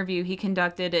an interview he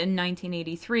conducted in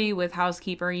 1983 with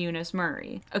housekeeper Eunice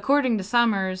Murray. According to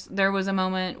Summers, there was a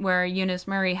moment where Eunice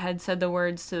Murray had said the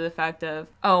words to the effect of,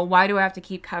 "Oh, why do I have to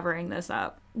keep covering this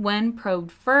up?" When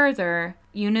probed further,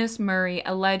 Eunice Murray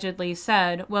allegedly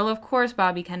said, "Well, of course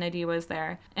Bobby Kennedy was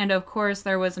there, and of course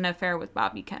there was an affair with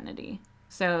Bobby Kennedy."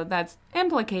 So that's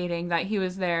implicating that he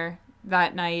was there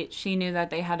that night. She knew that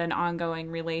they had an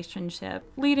ongoing relationship,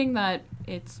 leading that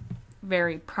it's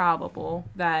very probable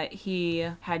that he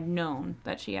had known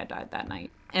that she had died that night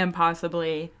and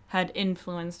possibly had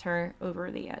influenced her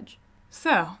over the edge.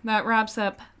 So that wraps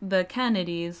up the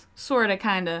Kennedys, still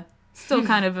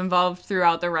kind of involved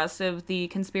throughout the rest of the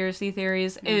conspiracy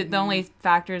theories. The only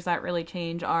factors that really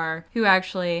change are who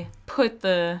actually put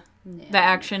the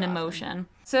action in motion.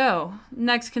 So,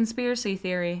 next conspiracy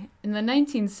theory. In the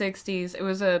 1960s, it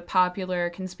was a popular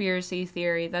conspiracy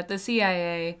theory that the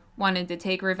CIA wanted to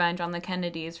take revenge on the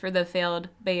Kennedys for the failed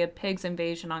Bay of Pigs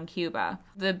invasion on Cuba.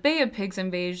 The Bay of Pigs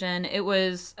invasion, it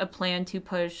was a plan to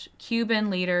push Cuban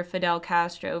leader Fidel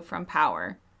Castro from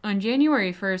power. On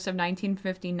January 1st of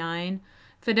 1959,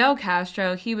 Fidel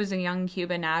Castro, he was a young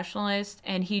Cuban nationalist,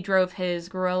 and he drove his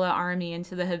guerrilla army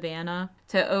into the Havana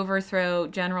to overthrow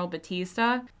General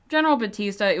Batista. General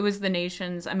Batista, it was the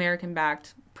nation's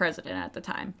American-backed president at the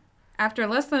time. After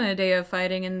less than a day of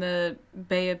fighting in the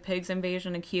Bay of Pigs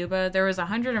invasion of Cuba, there was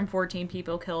 114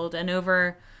 people killed and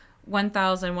over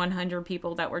 1,100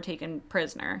 people that were taken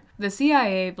prisoner. The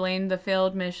CIA blamed the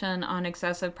failed mission on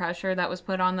excessive pressure that was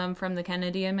put on them from the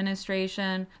Kennedy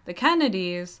administration. The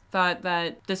Kennedys thought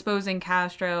that disposing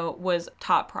Castro was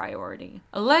top priority.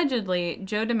 Allegedly,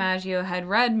 Joe DiMaggio had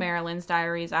read Marilyn's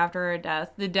diaries after her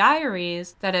death. The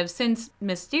diaries that have since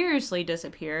mysteriously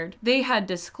disappeared, they had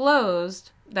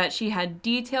disclosed that she had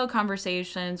detailed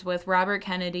conversations with Robert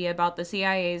Kennedy about the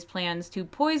CIA's plans to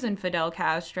poison Fidel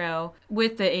Castro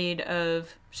with the aid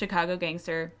of Chicago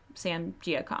gangster Sam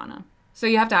Giancana. So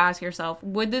you have to ask yourself,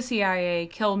 would the CIA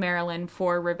kill Marilyn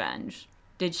for revenge?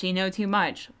 Did she know too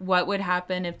much? What would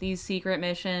happen if these secret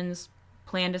missions,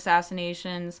 planned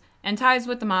assassinations, and ties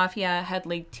with the mafia had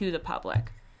leaked to the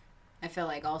public? I feel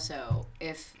like also,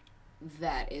 if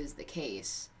that is the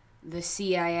case, the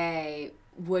CIA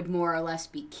would more or less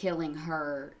be killing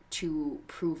her to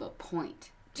prove a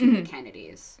point to the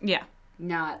Kennedys. Yeah.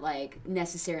 Not, like,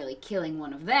 necessarily killing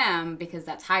one of them, because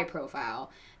that's high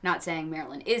profile. Not saying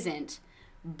Marilyn isn't,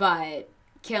 but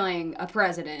killing a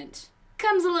president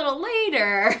comes a little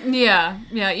later. Yeah.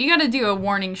 You gotta do a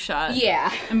warning shot.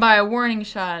 Yeah. And by a warning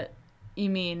shot, you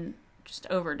mean just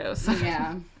overdose.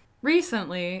 Yeah.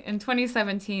 Recently, in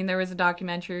 2017, there was a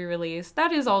documentary released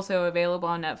that is also available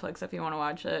on Netflix if you want to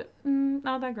watch it.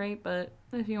 Not that great, but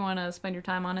if you want to spend your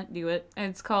time on it, do it.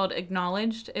 It's called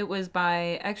Acknowledged. It was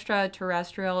by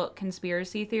extraterrestrial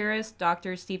conspiracy theorist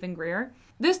Dr. Stephen Greer.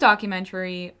 This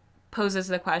documentary poses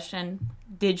the question,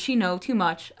 did she know too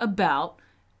much about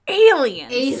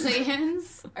aliens?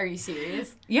 Aliens? Are you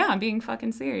serious? Yeah, I'm being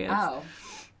fucking serious. Oh.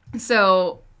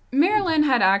 So Marilyn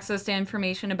had access to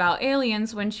information about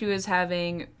aliens when she was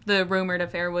having the rumored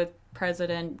affair with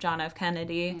President John F.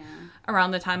 Kennedy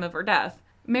around the time of her death.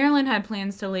 Marilyn had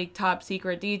plans to leak top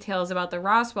secret details about the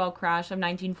Roswell crash of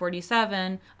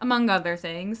 1947, among other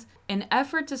things. In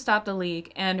effort to stop the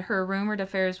leak and her rumored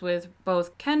affairs with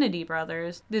both Kennedy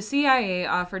brothers, the CIA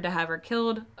offered to have her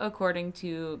killed, according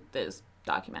to this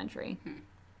documentary.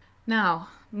 Now,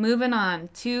 moving on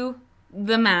to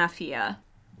the mafia.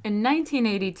 In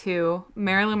 1982,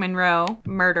 Marilyn Monroe,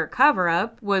 Murder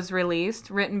Cover-Up, was released,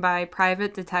 written by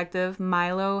private detective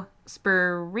Milo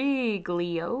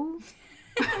Spiriglio.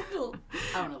 I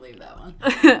want to leave that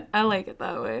one. I like it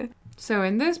that way. So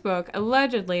in this book,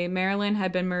 allegedly, Marilyn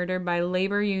had been murdered by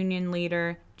labor union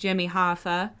leader Jimmy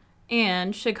Hoffa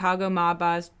and Chicago mob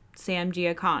boss Sam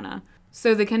Giancana,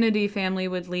 so the Kennedy family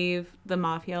would leave the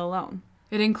mafia alone.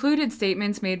 It included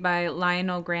statements made by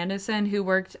Lionel Grandison, who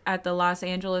worked at the Los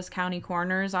Angeles County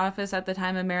Coroner's Office at the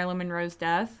time of Marilyn Monroe's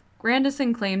death.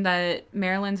 Grandison claimed that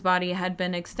Marilyn's body had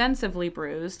been extensively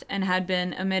bruised and had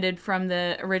been omitted from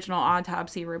the original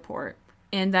autopsy report,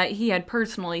 and that he had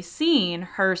personally seen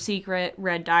her secret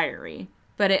red diary,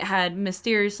 but it had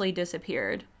mysteriously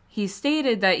disappeared. He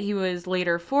stated that he was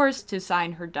later forced to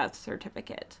sign her death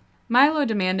certificate. Milo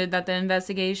demanded that the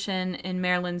investigation in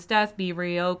Marilyn's death be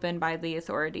reopened by the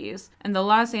authorities, and the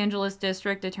Los Angeles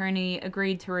District Attorney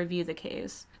agreed to review the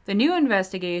case. The new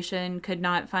investigation could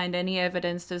not find any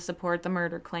evidence to support the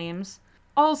murder claims.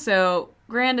 Also,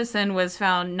 Grandison was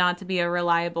found not to be a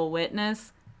reliable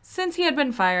witness, since he had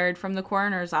been fired from the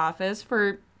coroner's office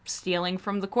for stealing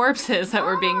from the corpses that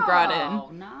were being brought in.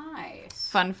 Oh, nice.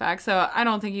 Fun fact. So I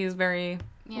don't think he's very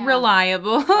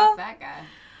reliable. Fuck that guy.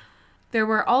 There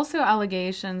were also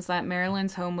allegations that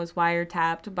Marilyn's home was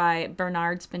wiretapped by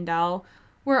Bernard Spindell,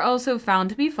 were also found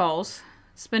to be false.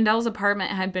 Spindell's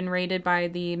apartment had been raided by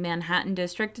the Manhattan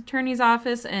District Attorney's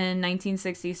Office in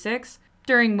 1966,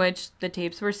 during which the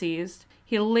tapes were seized.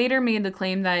 He later made the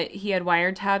claim that he had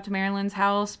wiretapped Marilyn's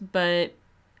house, but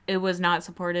it was not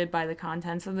supported by the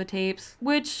contents of the tapes,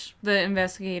 which the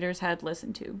investigators had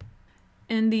listened to.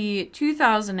 In the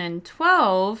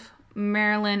 2012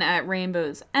 Marilyn at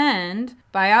Rainbow's End,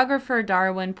 biographer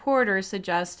Darwin Porter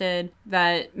suggested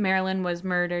that Marilyn was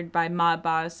murdered by mob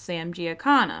boss Sam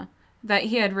Giancana, that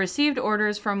he had received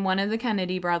orders from one of the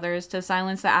Kennedy brothers to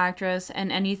silence the actress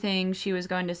and anything she was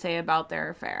going to say about their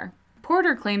affair.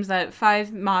 Porter claims that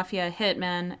 5 mafia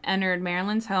hitmen entered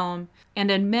Marilyn's home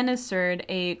and administered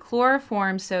a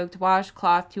chloroform-soaked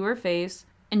washcloth to her face,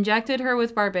 injected her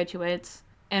with barbiturates,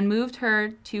 and moved her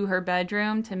to her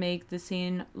bedroom to make the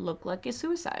scene look like a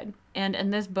suicide. And in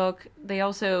this book, they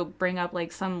also bring up,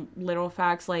 like, some little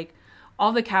facts, like,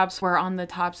 all the caps were on the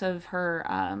tops of her,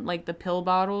 like, the pill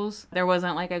bottles. There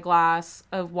wasn't, like, a glass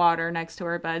of water next to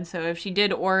her bed, so if she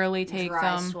did orally take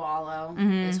Dry them... swallow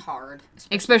is hard.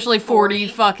 Especially 40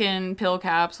 fucking pill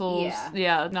capsules.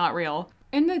 Yeah, not real.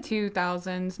 In the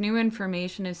 2000s, new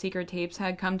information of secret tapes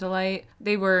had come to light.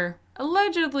 They were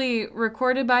allegedly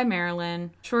recorded by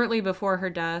Marilyn shortly before her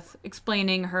death,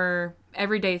 explaining her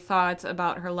everyday thoughts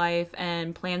about her life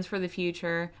and plans for the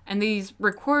future. And these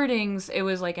recordings, it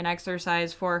was like an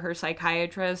exercise for her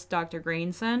psychiatrist, Dr.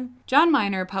 Greenson. John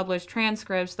Miner published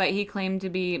transcripts that he claimed to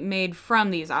be made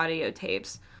from these audio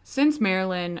tapes. Since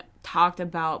Marilyn talked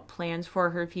about plans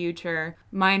for her future,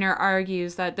 Miner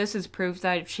argues that this is proof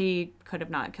that she could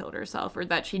have not killed herself, or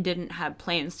that she didn't have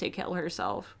plans to kill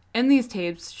herself. In these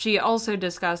tapes, she also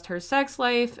discussed her sex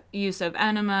life, use of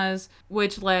enemas,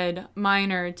 which led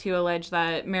Miner to allege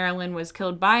that Marilyn was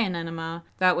killed by an enema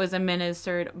that was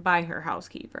administered by her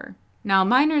housekeeper. Now,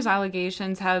 Miner's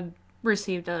allegations have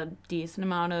received a decent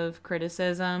amount of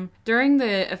criticism. During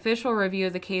the official review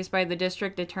of the case by the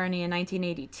district attorney in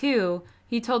 1982,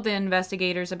 he told the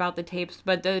investigators about the tapes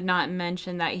but did not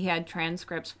mention that he had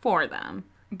transcripts for them.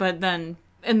 But then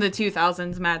in the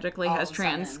 2000s magically All has of a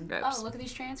sudden, transcripts. oh, look at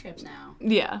these transcripts now.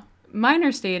 Yeah.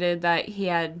 Miner stated that he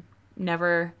had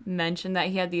never mentioned that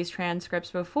he had these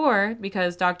transcripts before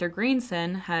because Dr.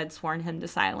 Greenson had sworn him to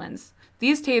silence.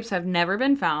 These tapes have never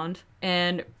been found,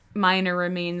 and Miner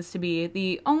remains to be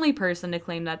the only person to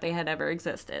claim that they had ever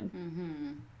existed.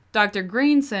 Mm-hmm. Dr.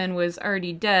 Greenson was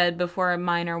already dead before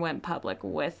Miner went public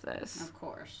with this. Of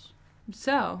course.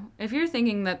 So, if you're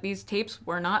thinking that these tapes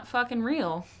were not fucking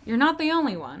real, you're not the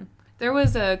only one. There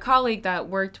was a colleague that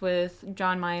worked with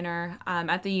John Miner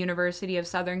at the University of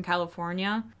Southern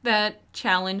California that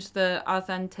challenged the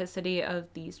authenticity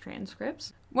of these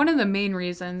transcripts. One of the main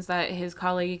reasons that his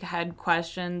colleague had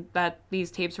questioned that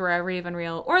these tapes were ever even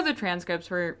real, or the transcripts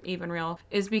were even real,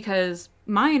 is because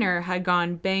Miner had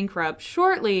gone bankrupt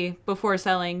shortly before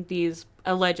selling these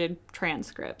alleged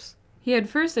transcripts. He had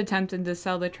first attempted to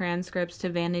sell the transcripts to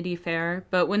Vanity Fair,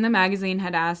 but when the magazine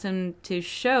had asked him to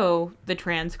show the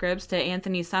transcripts to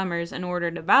Anthony Summers in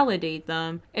order to validate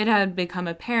them, it had become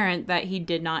apparent that he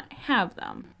did not have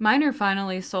them. Miner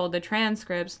finally sold the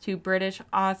transcripts to British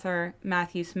author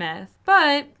Matthew Smith,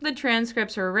 but the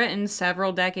transcripts were written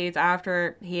several decades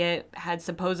after he had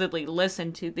supposedly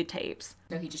listened to the tapes.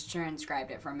 So he just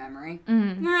transcribed it from memory?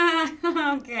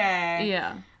 Mm-hmm. Okay.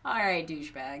 Yeah. Alright,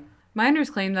 douchebag. Miners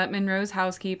claimed that Monroe's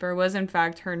housekeeper was in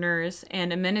fact her nurse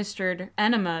and administered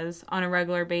enemas on a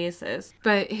regular basis.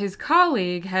 But his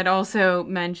colleague had also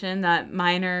mentioned that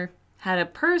Miner had a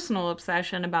personal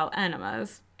obsession about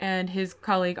enemas. And his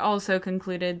colleague also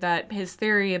concluded that his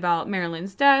theory about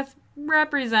Marilyn's death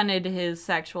represented his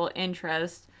sexual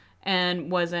interest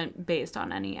and wasn't based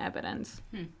on any evidence.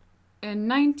 In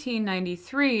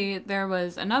 1993, there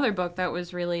was another book that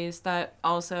was released that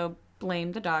also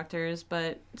blamed the doctors,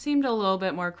 but seemed a little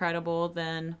bit more credible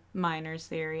than Miner's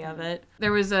theory of it.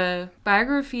 There was a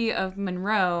biography of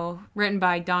Monroe written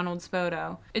by Donald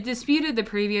Spoto. It disputed the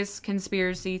previous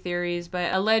conspiracy theories,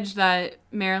 but alleged that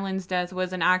Marilyn's death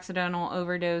was an accidental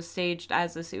overdose staged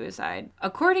as a suicide.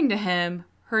 According to him,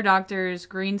 her doctors,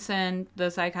 Greenson, the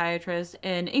psychiatrist,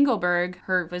 and Engelberg,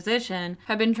 her physician,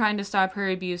 had been trying to stop her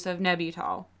abuse of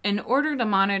Nembutal. In order to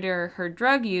monitor her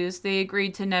drug use, they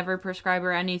agreed to never prescribe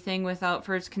her anything without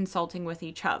first consulting with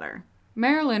each other.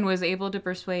 Marilyn was able to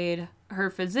persuade her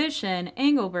physician,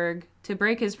 Engelberg, to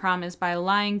break his promise by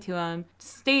lying to him,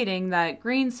 stating that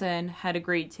Greenson had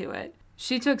agreed to it.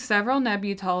 She took several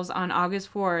Nebutals on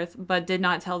August 4th, but did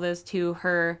not tell this to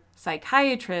her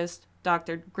psychiatrist,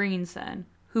 Dr. Greenson,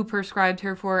 who prescribed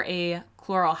her for a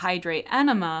chloral hydrate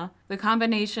enema. The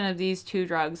combination of these two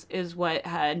drugs is what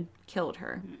had killed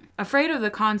her. Afraid of the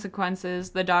consequences,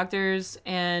 the doctors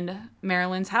and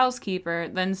Marilyn's housekeeper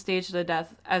then staged the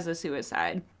death as a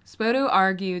suicide. Spoto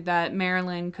argued that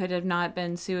Marilyn could have not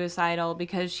been suicidal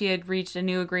because she had reached a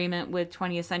new agreement with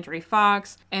 20th Century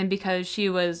Fox and because she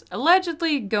was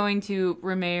allegedly going to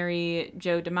remarry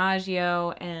Joe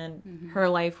DiMaggio and her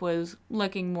life was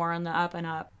looking more on the up and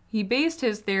up. He based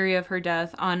his theory of her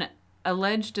death on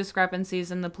alleged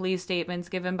discrepancies in the police statements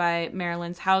given by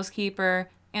Marilyn's housekeeper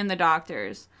and the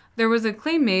doctors. There was a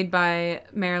claim made by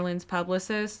Marilyn's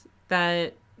publicist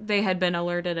that they had been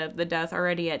alerted of the death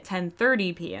already at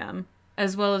 10:30 p.m.,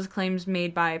 as well as claims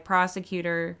made by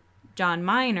prosecutor John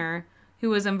Miner, who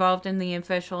was involved in the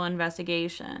official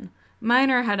investigation.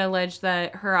 Miner had alleged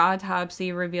that her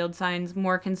autopsy revealed signs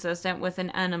more consistent with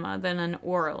an enema than an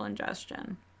oral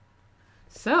ingestion.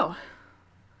 So,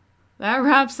 that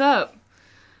wraps up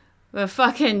the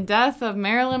fucking death of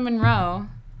Marilyn Monroe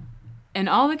and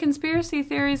all the conspiracy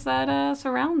theories that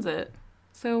surrounds it.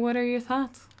 So what are your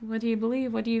thoughts? What do you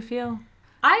believe? What do you feel?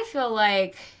 I feel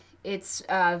like it's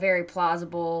very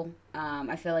plausible.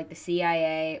 I feel like the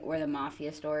CIA or the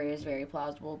mafia story is very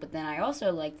plausible. But then I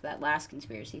also liked that last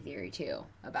conspiracy theory, too,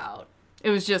 about... It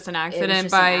was just an accident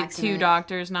by two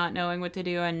doctors not knowing what to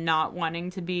do and not wanting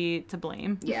to be to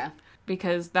blame. Yeah.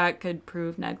 because that could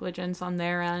prove negligence on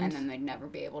their end. And then they'd never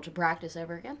be able to practice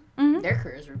ever again. Mm-hmm. Their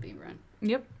careers would be ruined.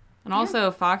 Yep. And also,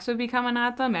 Fox would be coming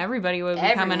at them. Everybody would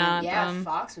be coming at them. Yeah,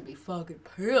 Fox would be fucking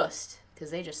pissed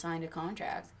because they just signed a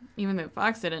contract. Even though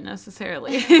Fox didn't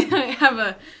necessarily have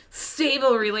a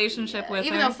stable relationship with her.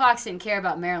 Even though Fox didn't care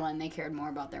about Marilyn, they cared more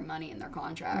about their money and their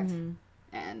contract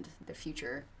and the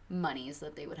future monies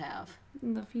that they would have.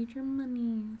 The future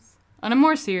monies. On a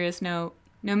more serious note,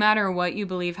 no matter what you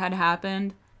believe had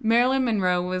happened, Marilyn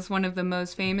Monroe was one of the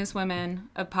most famous women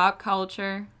of pop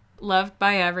culture, loved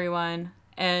by everyone,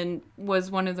 and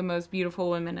was one of the most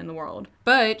beautiful women in the world.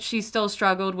 But she still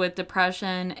struggled with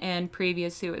depression and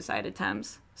previous suicide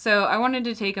attempts. So I wanted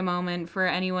to take a moment for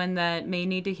anyone that may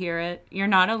need to hear it. You're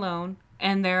not alone,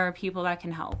 and there are people that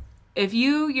can help. If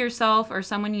you yourself or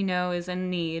someone you know is in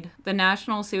need, the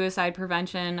National Suicide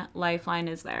Prevention Lifeline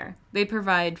is there. They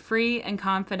provide free and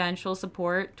confidential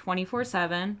support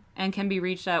 24/7 and can be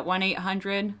reached at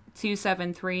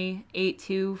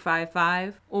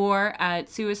 1-800-273-8255 or at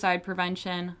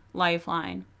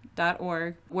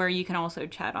suicidepreventionlifeline.org, where you can also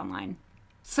chat online.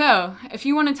 So, if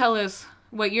you want to tell us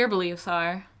what your beliefs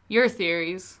are, your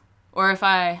theories, or if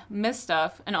I miss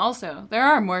stuff. And also, there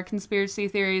are more conspiracy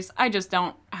theories. I just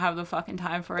don't have the fucking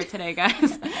time for it today,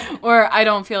 guys. Or I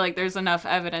don't feel like there's enough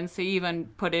evidence to even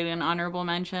put it in honorable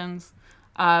mentions.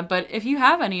 But if you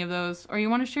have any of those, or you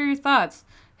want to share your thoughts,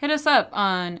 hit us up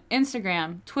on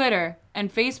Instagram, Twitter,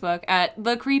 and Facebook at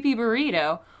The Creepy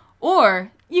Burrito.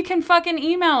 Or you can fucking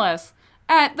email us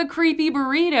at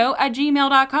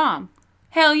thecreepyburrito@gmail.com.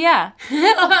 Hell yeah.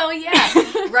 Oh,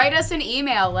 yeah. Write us an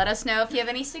email. Let us know if you have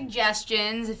any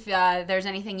suggestions, if there's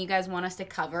anything you guys want us to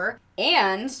cover.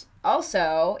 And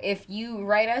also, if you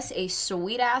write us a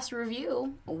sweet-ass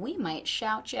review, we might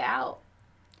shout you out.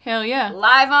 Hell yeah.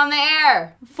 Live on the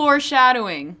air.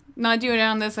 Foreshadowing. Not doing it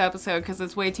on this episode because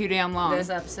it's way too damn long. This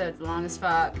episode's long as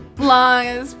fuck. Long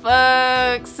as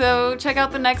fuck. So check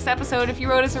out the next episode if you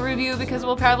wrote us a review because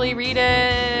we'll probably read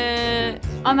it.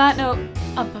 On that note,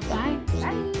 bye-bye.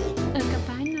 Bye.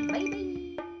 Goodbye now. Bye.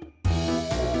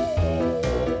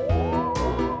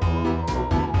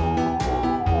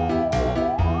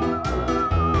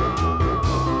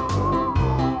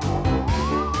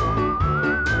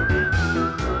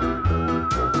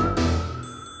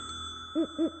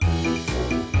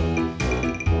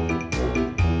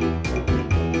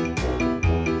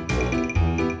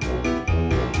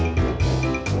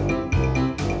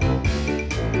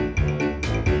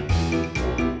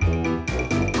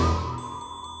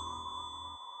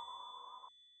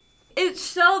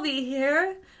 It's Shelby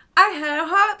here. I had a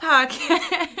Hot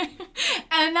Pocket.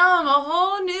 And now I'm a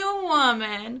whole new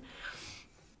woman.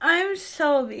 I'm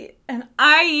Shelby, and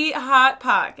I eat Hot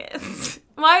Pockets.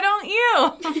 Why don't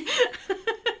you?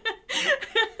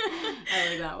 I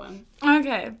like that one.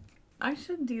 Okay. I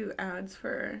should do ads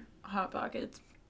for Hot Pockets.